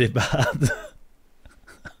pretty bad.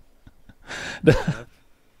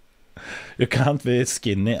 You can't be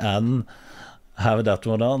skinny and have that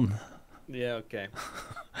one on. Yeah, okay.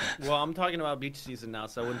 Well, I'm talking about beach season now,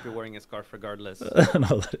 so I wouldn't be wearing a scarf regardless.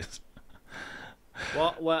 No, that is...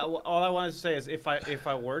 Well, all I wanted to say is if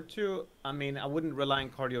I were to, I mean, I wouldn't rely on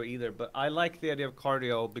cardio either, but I like the idea of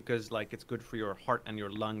cardio because like it's good for your heart and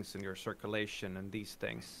your lungs and your circulation and these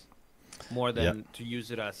things, more than to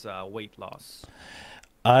use it as weight loss.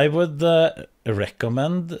 I would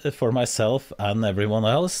recommend for myself and everyone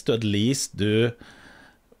else to at least do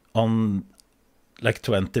on like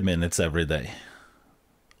 20 minutes every day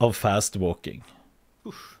of fast walking.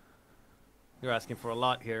 Oof. You're asking for a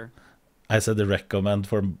lot here. I said to recommend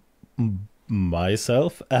for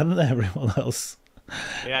myself and everyone else.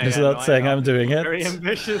 Yeah, It's not saying I'm doing it. Very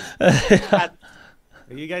ambitious. Are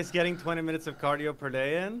you guys getting 20 minutes of cardio per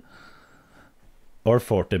day in? Or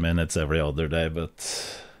 40 minutes every other day,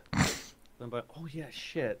 but... Oh yeah,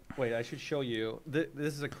 shit. Wait, I should show you.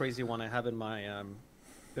 This is a crazy one I have in my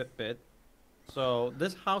Fitbit. So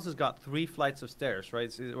this house has got 3 flights of stairs, right?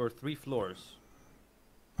 Or 3 floors.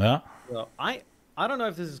 Yeah. So I don't know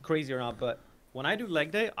if this is crazy or not, but when I do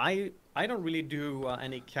leg day, I don't really do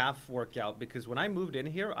any calf workout, because when I moved in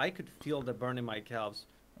here, I could feel the burn in my calves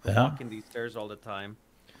from walking these stairs all the time.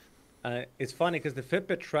 It's funny because the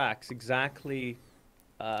Fitbit tracks exactly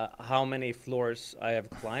how many floors I have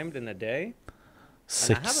climbed in a day.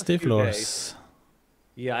 60 floors.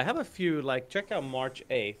 Yeah, I have a few, like, check out March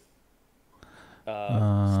 8th.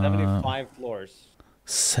 75 floors.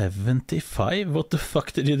 75? What the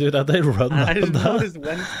fuck did you do that day? Run I up just and down? noticed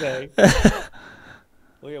Wednesday.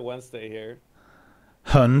 Look at Wednesday here.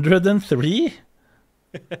 103?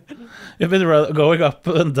 You've been going up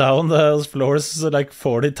and down those floors like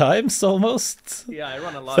 40 times almost. Yeah, I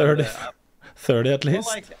run a lot 30, of that. 30 at least.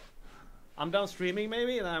 Well, like, I'm down streaming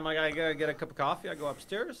maybe, and then I'm like, I gotta get a cup of coffee. I go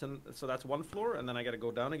upstairs, and so that's 1 floor, and then I gotta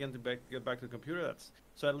go down again to get back to the computer. That's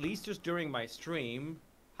so at least just during my stream.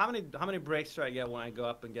 How many breaks do I get when I go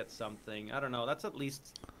up and get something? I don't know. That's at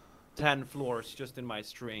least 10 floors just in my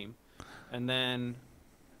stream, and then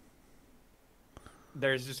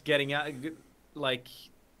there's just getting out. Like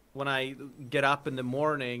when I get up in the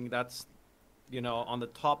morning, that's, you know, on the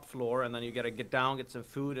top floor, and then you gotta get down, get some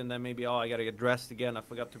food, and then maybe, oh, I gotta get dressed again. I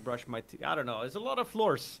forgot to brush my teeth. I don't know. There's a lot of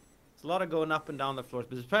floors. It's a lot of going up and down the floors,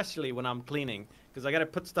 but especially when I'm cleaning, because I gotta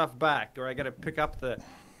put stuff back, or I gotta pick up the,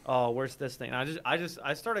 oh, where's this thing? And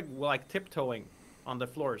I started like tiptoeing on the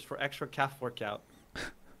floors for extra calf workout.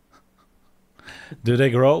 Do they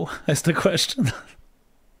grow? Is the question.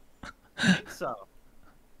 I think so.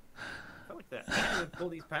 I feel like that. I can't even pull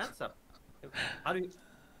these pants up. How do you?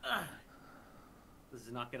 This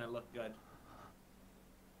is not gonna look good.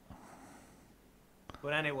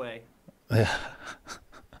 But anyway. Yeah.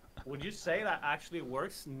 Would you say that actually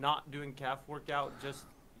works? Not doing calf workout, just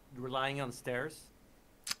relying on stairs?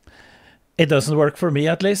 It doesn't work for me,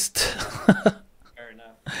 at least. Fair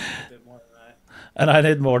enough. A bit more than that. And I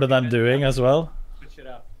need more than I'm doing as well. Switch it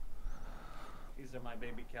up. These are my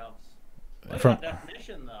baby calves. What is From that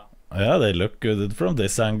definition, though? yeah, they look good from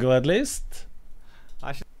this angle at least.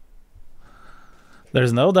 I should.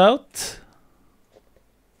 There's no doubt.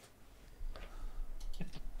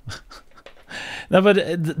 No,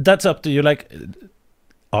 but that's up to you. Like,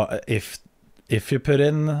 if you put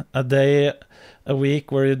in a day a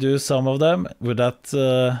week where you do some of them, would that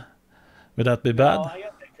be bad? No, I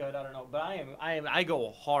guess I could. I don't know, but I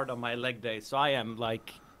go hard on my leg day, so I am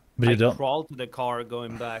like, But you I don't. crawl to the car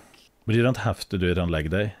going back. But you don't have to do it on leg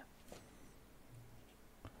day.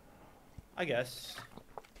 I guess.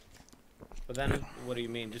 But then, what do you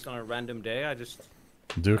mean? Just on a random day? I just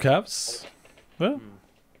Do calves? Well,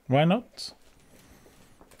 why not?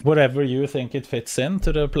 Whatever you think it fits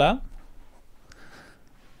into the plan.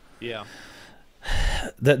 yeah.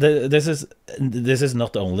 This is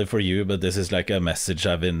not only for you, but this is like a message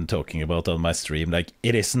I've been talking about on my stream. Like,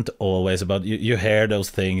 it isn't always about you. You hear those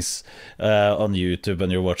things on YouTube when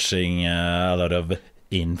you're watching a lot of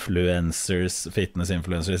influencers, fitness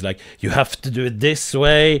influencers. Like, you have to do it this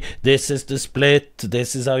way. This is the split.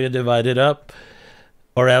 This is how you divide it up,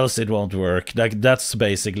 or else it won't work. Like, that's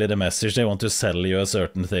basically the message. They want to sell you a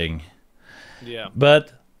certain thing. Yeah.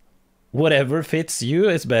 But whatever fits you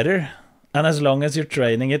is better. And as long as you're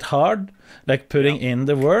training it hard, like putting in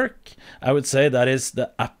the work, I would say that is the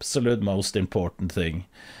absolute most important thing.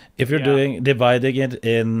 If you're dividing it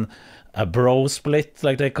in a bro split,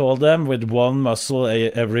 like they call them, with one muscle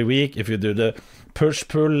every week, if you do the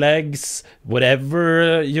push-pull legs,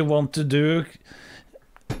 whatever you want to do,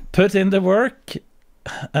 put in the work,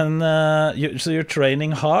 and so you're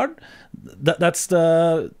training hard. That's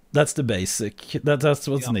the basic. That's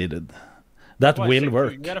what's needed. That will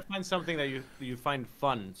work. You gotta find something that you find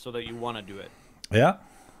fun, so that you want to do it. Yeah,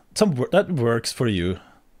 that works for you,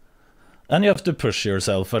 and you have to push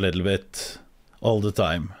yourself a little bit all the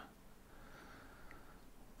time.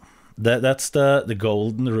 That's the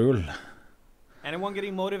golden rule. Anyone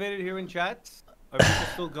getting motivated here in chat? Are people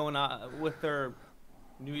still going out with their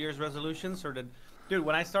New Year's resolutions, or dude?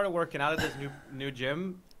 When I started working out at this new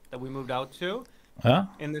gym that we moved out to,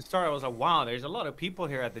 in the start I was like, wow, there's a lot of people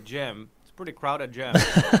here at the gym. Pretty crowded gym.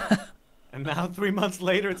 And now 3 months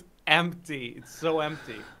later it's empty. It's so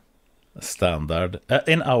empty. Standard.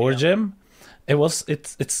 In our gym,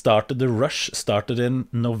 it started, the rush started in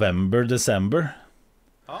November, December.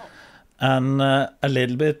 Oh. And a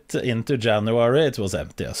little bit into January it was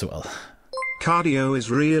empty as well. Cardio is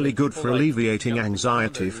really good for alleviating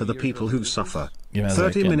anxiety for the people who suffer.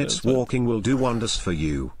 30 minutes walking will do wonders for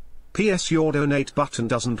you. P.S. Your donate button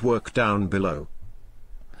doesn't work down below.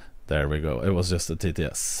 There we go. It was just a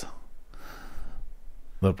TTS.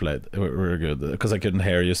 That played. We're good. Because I couldn't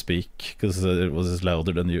hear you speak, because it was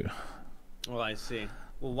louder than you. Oh, I see.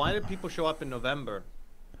 Well, why did people show up in November?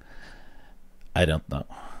 I don't know.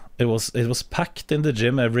 It was packed in the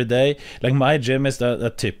gym every day. Like, my gym is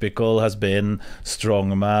a typical, has been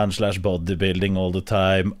strongman / bodybuilding all the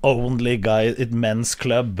time. Only guy, it's men's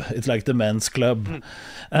club. It's like the men's club.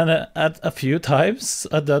 And at a few times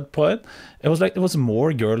at that point, it was like there was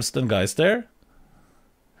more girls than guys there.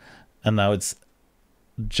 And now it's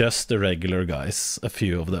just the regular guys, a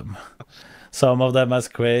few of them. Some of them has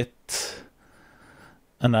quit.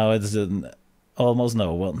 And now it's almost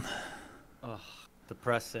no one.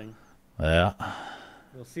 Depressing. Yeah.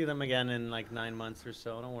 We'll see them again in like 9 months or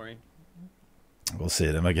so. Don't worry. We'll see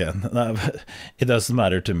them again. No, but it doesn't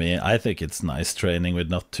matter to me. I think it's nice training with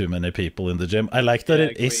not too many people in the gym. I like that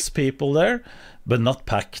it is people there, but not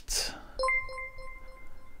packed.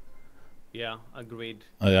 Yeah, agreed.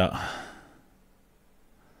 Yeah.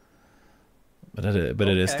 But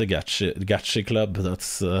it is the Gachi club.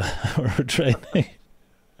 That's where we're training.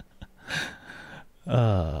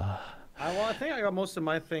 I think I got most of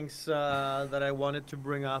my things that I wanted to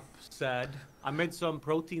bring up said. I made some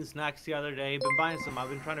protein snacks the other day. Been buying some. I've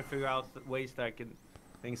been trying to figure out ways that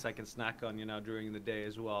things I can snack on, during the day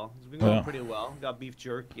as well. It's been going pretty well. Got beef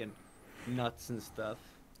jerky and nuts and stuff.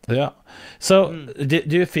 Yeah. So, do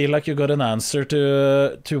you feel like you got an answer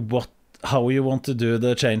to how you want to do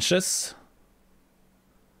the changes?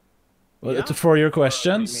 Yeah? For your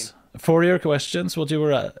questions? For your questions, what you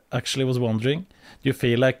were actually was wondering. Do you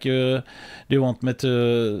feel like do you want me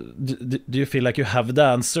to? Do you feel like you have the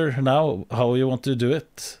answer now? How you want to do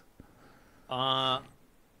it?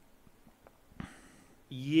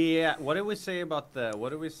 Yeah. What did we say about the?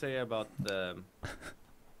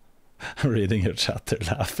 I'm reading your chat. They're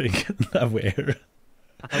laughing. Aware.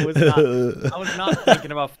 I was not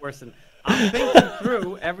thinking about forcing. I'm thinking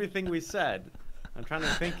through everything we said. I'm trying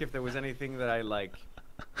to think if there was anything that I like.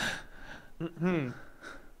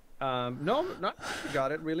 No, not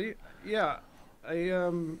got it really. Yeah,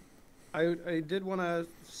 I did want to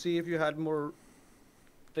see if you had more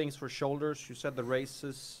things for shoulders. You said the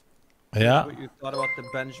races. Yeah. What you thought about the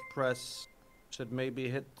bench press? Should maybe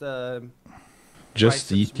hit the.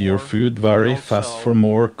 Just eat your food very fast for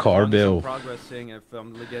more cardio.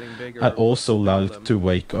 I also like to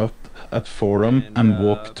wake up at forum and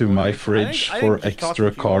walk to my fridge for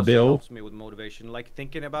extra cardio. Helps me with motivation, like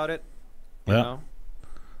thinking about it. You know?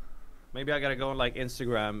 Maybe I gotta go on like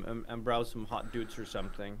Instagram and browse some hot dudes or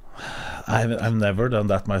something. I've never done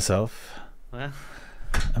that myself.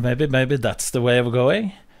 Maybe that's the way of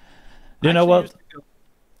going. You know what?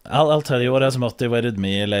 I'll tell you what has motivated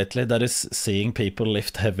me lately. That is seeing people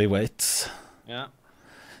lift heavy weights. Yeah.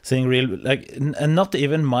 Seeing real, like, and not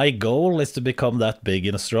even my goal is to become that big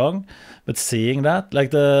and strong, but seeing that, like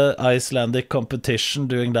the Icelandic competition,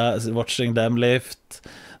 doing that, watching them lift,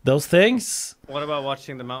 those things. What about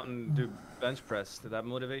watching the mountain do bench press? Did that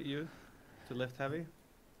motivate you to lift heavy?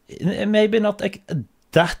 Maybe not like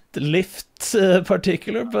that lift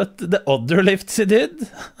particular, but the other lifts he did.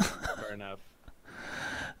 Fair enough.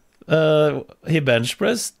 He bench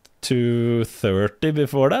pressed 230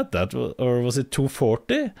 before that. Or was it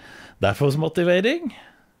 240? That was motivating.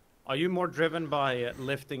 Are you more driven by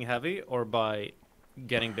lifting heavy or by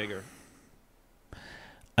getting bigger?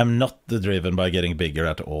 I'm not driven by getting bigger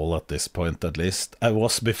at all at this point, at least. I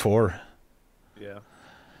was before. Yeah.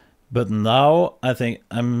 But now I think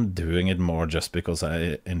I'm doing it more just because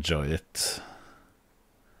I enjoy it.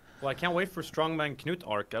 Well, I can't wait for Strongman Knut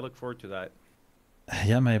arc. I look forward to that.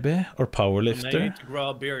 Yeah, maybe. Or powerlifter. You need to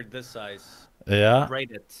grow a beard this size. Yeah.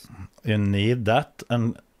 Braid it. You need that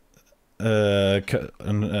and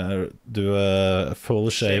do a full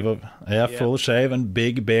shave of full shave and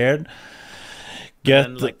big beard. Get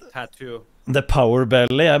and then, like tattoo. The power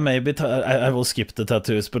belly. I maybe I will skip the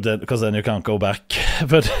tattoos, but because then you can't go back.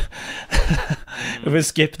 But if we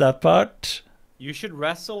skip that part, you should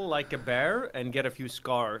wrestle like a bear and get a few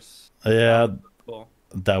scars. Yeah. Cool.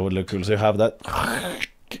 That would look cool. So you have that.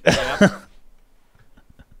 Yep.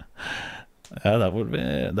 Yeah,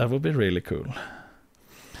 that would be really cool.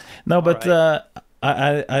 No, but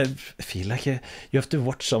I feel like you have to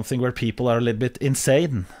watch something where people are a little bit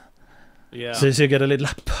insane. Yeah. So you get a little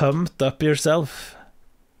pumped up yourself.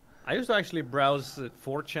 I used to actually browse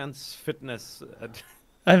 4chan's fitness.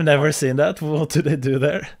 I've never seen that. What do they do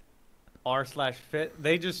there? r/fit.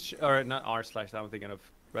 They just or not r/. I'm thinking of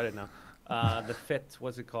Reddit now. The fit,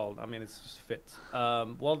 what's it called? I mean, it's just fit.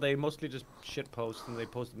 Well, they mostly just shit post and they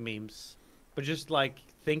post memes, but just like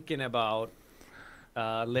thinking about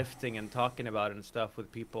lifting and talking about it and stuff with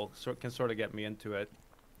people can sort of get me into it.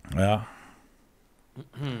 Yeah.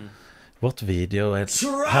 What video?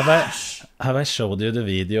 Have I showed you the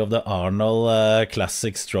video of the Arnold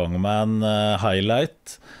Classic Strongman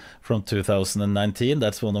highlight from 2019?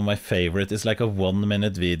 That's one of my favorite. It's like a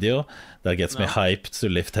 1-minute video that gets me hyped to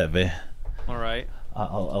lift heavy. All right.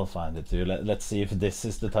 I'll find it to you. Let's see if this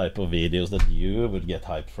is the type of videos that you would get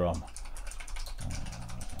hyped from.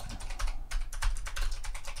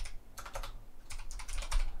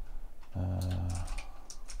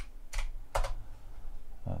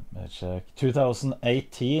 Let me check.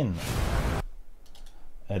 2018.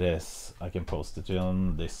 It is. I can post it to you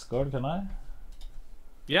on Discord, can I?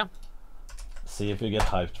 Yeah. See if you get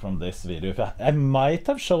hyped from this video. I might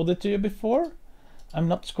have showed it to you before. I'm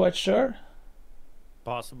not quite sure.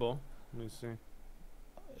 Possible. Let me see.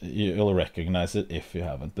 You'll recognize it if you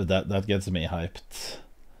haven't, but that gets me hyped.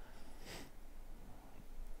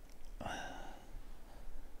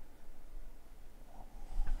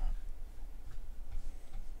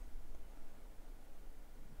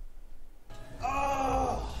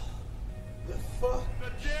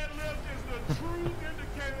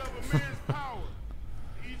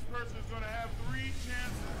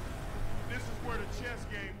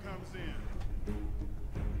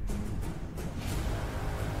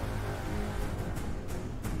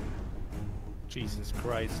 Jesus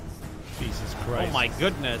Christ. Jesus Christ. Oh my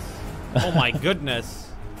goodness. Oh my goodness.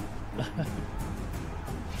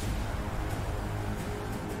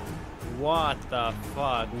 What the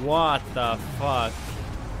fuck? What the fuck?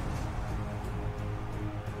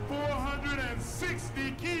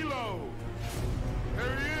 460 kilos.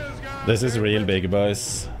 There he is, guys. This is real, big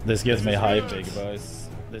boys. This gets me hyped, big boys.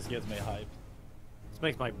 This gets me hyped. This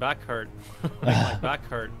makes my back hurt. Makes my back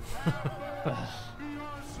hurt.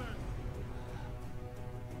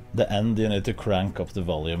 The end, you need to crank up the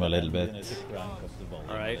volume a little bit.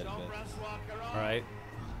 Alright. Alright.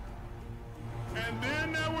 And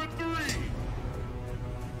then there were 3.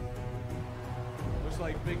 Looks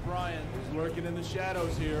like Big Brian is lurking in the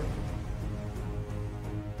shadows here.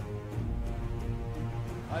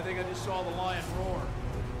 I think I just saw the lion roar.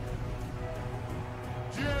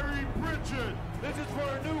 Jerry Pritchard. This is for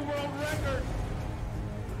a new world record.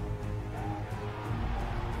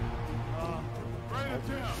 Right in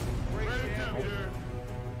town. Right in town, Jerry.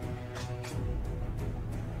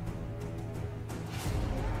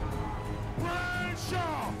 Brian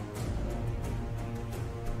Shaw.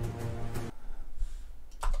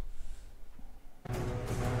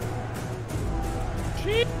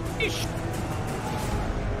 Sheesh.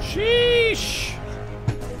 Sheesh.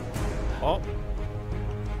 Oh.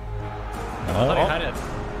 I thought he had it.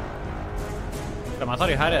 I thought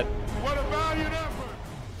he had it. What a valiant effort.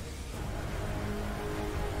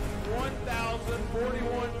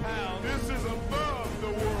 1,041 pounds. This is above the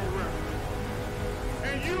world record.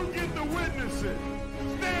 And you get to witness it.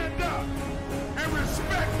 Stand up and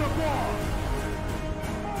respect the bar.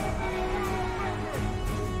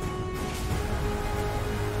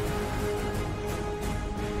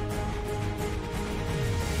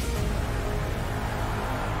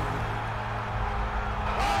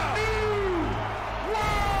 A new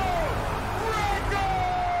world record!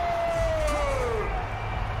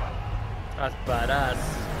 That's badass.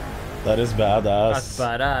 That is badass. That's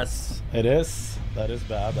badass. It is. That is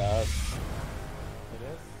badass.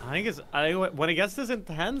 I think when it gets this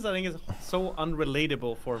intense, I think it's so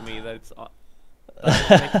unrelatable for me that it's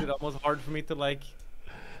that makes it almost hard for me to like,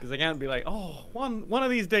 because I can't be like, oh, one of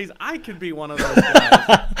these days I could be one of those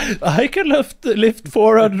guys. I can lift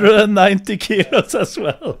 490 kilos as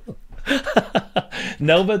well.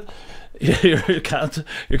 No, but you can't.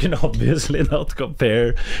 You can obviously not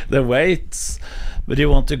compare the weights, but you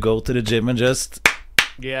want to go to the gym and just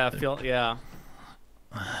yeah. channel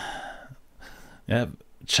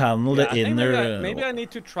Yeah, the I think inner. maybe I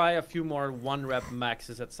need to try a few more 1-rep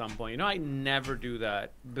maxes at some point. You know, I never do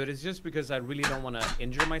that, but it's just because I really don't want to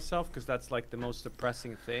injure myself, because that's like the most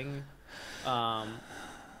depressing thing.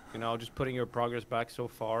 You know, just putting your progress back so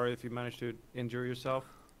far if you manage to injure yourself.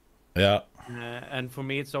 Yeah. And for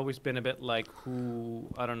me, it's always been a bit like, who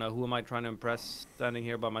am I trying to impress standing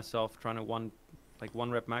here by myself, trying to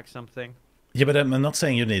 1-rep max something. Yeah, but I'm not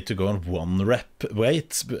saying you need to go on 1-rep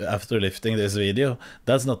weights after lifting this video.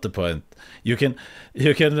 That's not the point. You can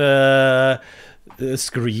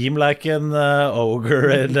scream like an ogre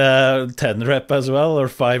in 10-rep as well, or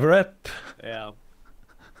 5-rep. Yeah.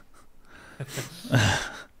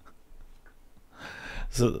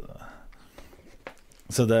 So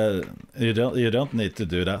that you don't need to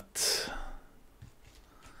do that.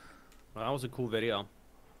 Well, that was a cool video.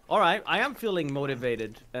 All right, I am feeling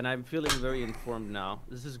motivated, and I'm feeling very informed now.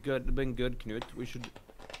 This is good. Been good, Knut. We should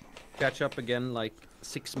catch up again like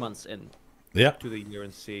 6 months in to the year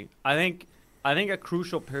and see. I think a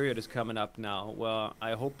crucial period is coming up now. Well,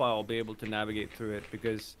 I hope I'll be able to navigate through it,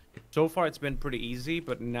 because so far it's been pretty easy,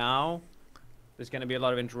 but now there's going to be a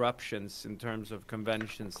lot of interruptions in terms of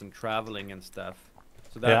conventions and traveling and stuff.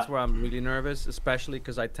 So that's where I'm really nervous, especially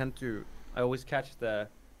because I always catch the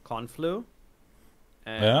con flu.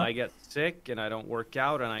 And I get sick and I don't work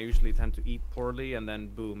out, and I usually tend to eat poorly, and then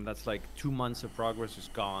boom, that's like 2 months of progress is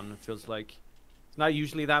gone. It feels like it's not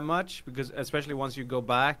usually that much, because especially once you go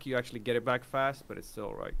back, you actually get it back fast, but it's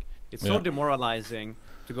still like, it's so demoralizing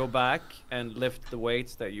to go back and lift the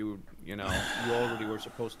weights that you already were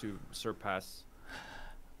supposed to surpass.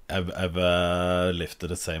 I've lifted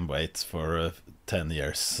the same weights for 10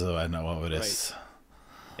 years, so I know how it is.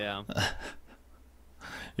 Yeah.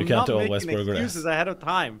 You can't always progress. Excuses ahead of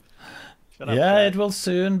time. It will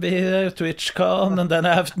soon be TwitchCon, and then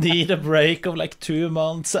I need a break of like 2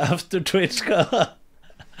 months after TwitchCon.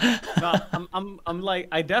 No, I'm like,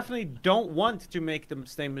 I definitely don't want to make the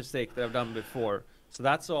same mistake that I've done before. So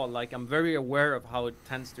that's all. Like, I'm very aware of how it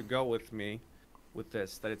tends to go with me, with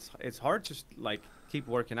this. That it's hard to like keep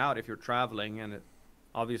working out if you're traveling, and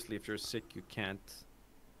obviously if you're sick you can't.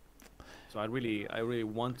 So I really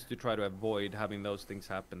want to try to avoid having those things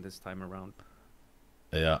happen this time around.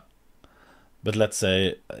 Yeah, but let's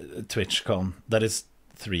say TwitchCon, that is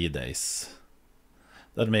 3 days.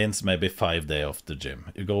 That means maybe 5 days off the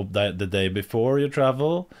gym. You go the day before you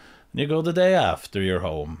travel, and you go the day after you're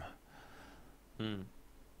home. And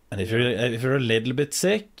if you're a little bit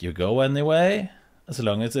sick, you go anyway, as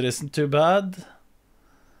long as it isn't too bad.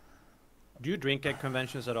 Do you drink at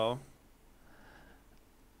conventions at all?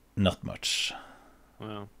 Not much.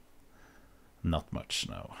 Wow. Not much,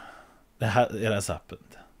 no. It has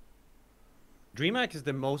happened. DreamHack is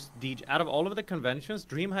the most out of all of the conventions,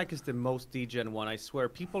 DreamHack is the most degen one. I swear,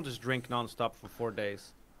 people just drink non-stop for 4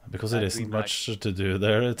 days. Because it isn't much to do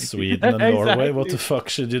there. It's Sweden and Norway. What the fuck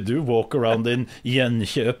should you do? Walk around in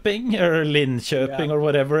Jönköping or Linköping or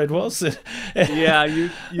whatever it was? Yeah, you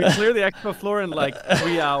clear the expo floor in like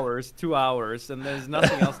 3 hours, 2 hours, and there's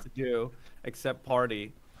nothing else to do except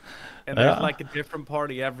party. And there's like a different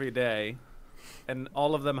party every day, and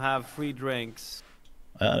all of them have free drinks.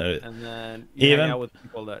 And then you hang out with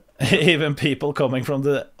people that even people coming from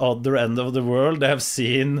the other end of the world, they have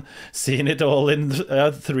seen it all in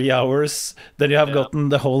 3 hours. Then you have gotten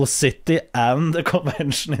the whole city and the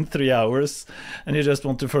convention in 3 hours, and you just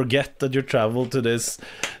want to forget that you traveled to this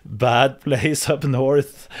bad place up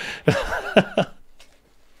north.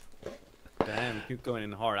 Damn, keep going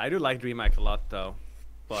in hard. I do like DreamHack a lot though,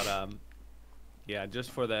 but yeah,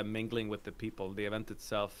 just for the mingling with the people, the event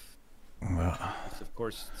itself. Of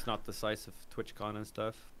course, it's not the size of TwitchCon and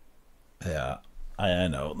stuff. Yeah, I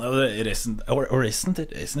know. No, it isn't. Or isn't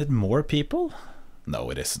it? Isn't it more people?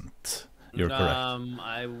 No, it isn't. You're correct.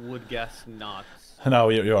 I would guess not. No,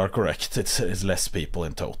 you are correct. It's less people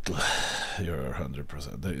in total. You're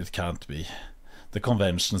 100%. It can't be. The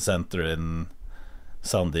convention center in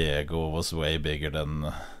San Diego was way bigger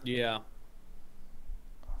than. Yeah.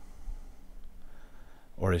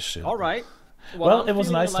 Or is it? All right. Well, it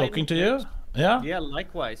was nice talking to you. Yeah. Yeah,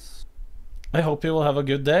 likewise. I hope you will have a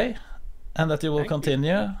good day, and that you will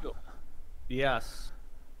continue. Yes.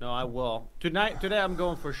 No, I will. Today I'm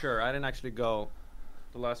going for sure. I didn't actually go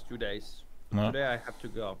the last 2 days. No. Today I have to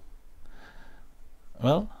go.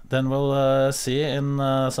 Well, then we'll see you in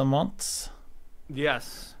some months.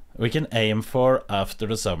 Yes. We can aim for after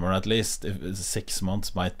the summer at least. If 6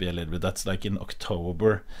 months might be a little bit. That's like in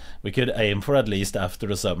October. We could aim for at least after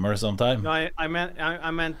the summer sometime. No, I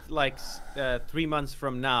meant like 3 months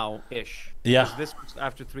from now ish. Yeah. This was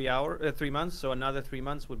after 3 months, so another 3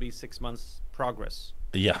 months would be 6 months progress.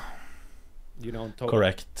 Yeah. You know, total.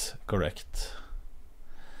 Correct.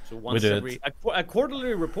 So once a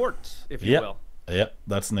quarterly report, if you will. Yeah,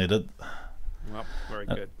 that's needed. Well, very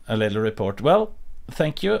good. A little report. Well.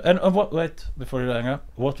 Thank you. And wait, before you hang up,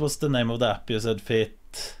 what was the name of the app you said?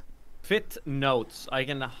 Fit Notes. I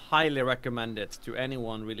can highly recommend it to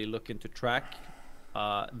anyone really looking to track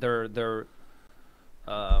their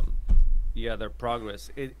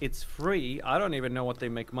progress. It's free. I don't even know what they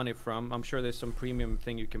make money from. I'm sure there's some premium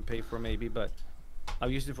thing you can pay for maybe, but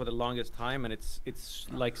I've used it for the longest time, and it's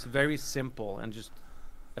like very simple and just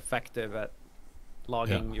effective at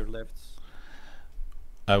logging your lifts.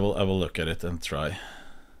 I will look at it and try.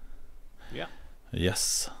 Yeah.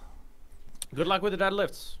 Yes. Good luck with the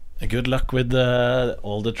deadlifts. Good luck with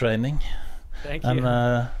all the training. Thank you.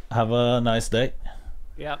 And have a nice day.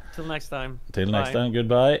 Yeah. Till next time. Till next time.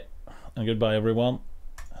 Goodbye. And goodbye, everyone.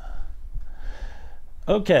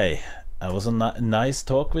 Okay. That was a nice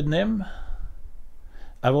talk with Nym.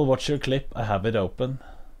 I will watch your clip. I have it open.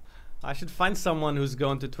 I should find someone who's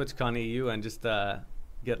going to TwitchCon EU and just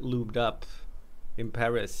get lubed up in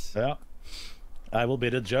Paris. Yeah, I will be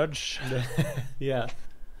the judge. Yeah,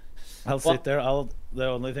 I'll sit there. The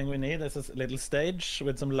only thing we need is a little stage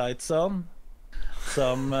with some lights on,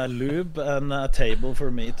 some lube, and a table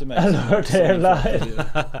for me to make. And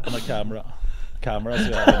a camera. Cameras.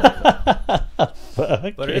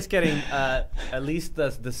 But it's getting at least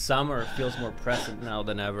the summer feels more present now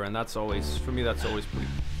than ever, and that's always for me. That's always pretty.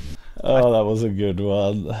 Oh, that was a good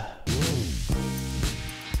one.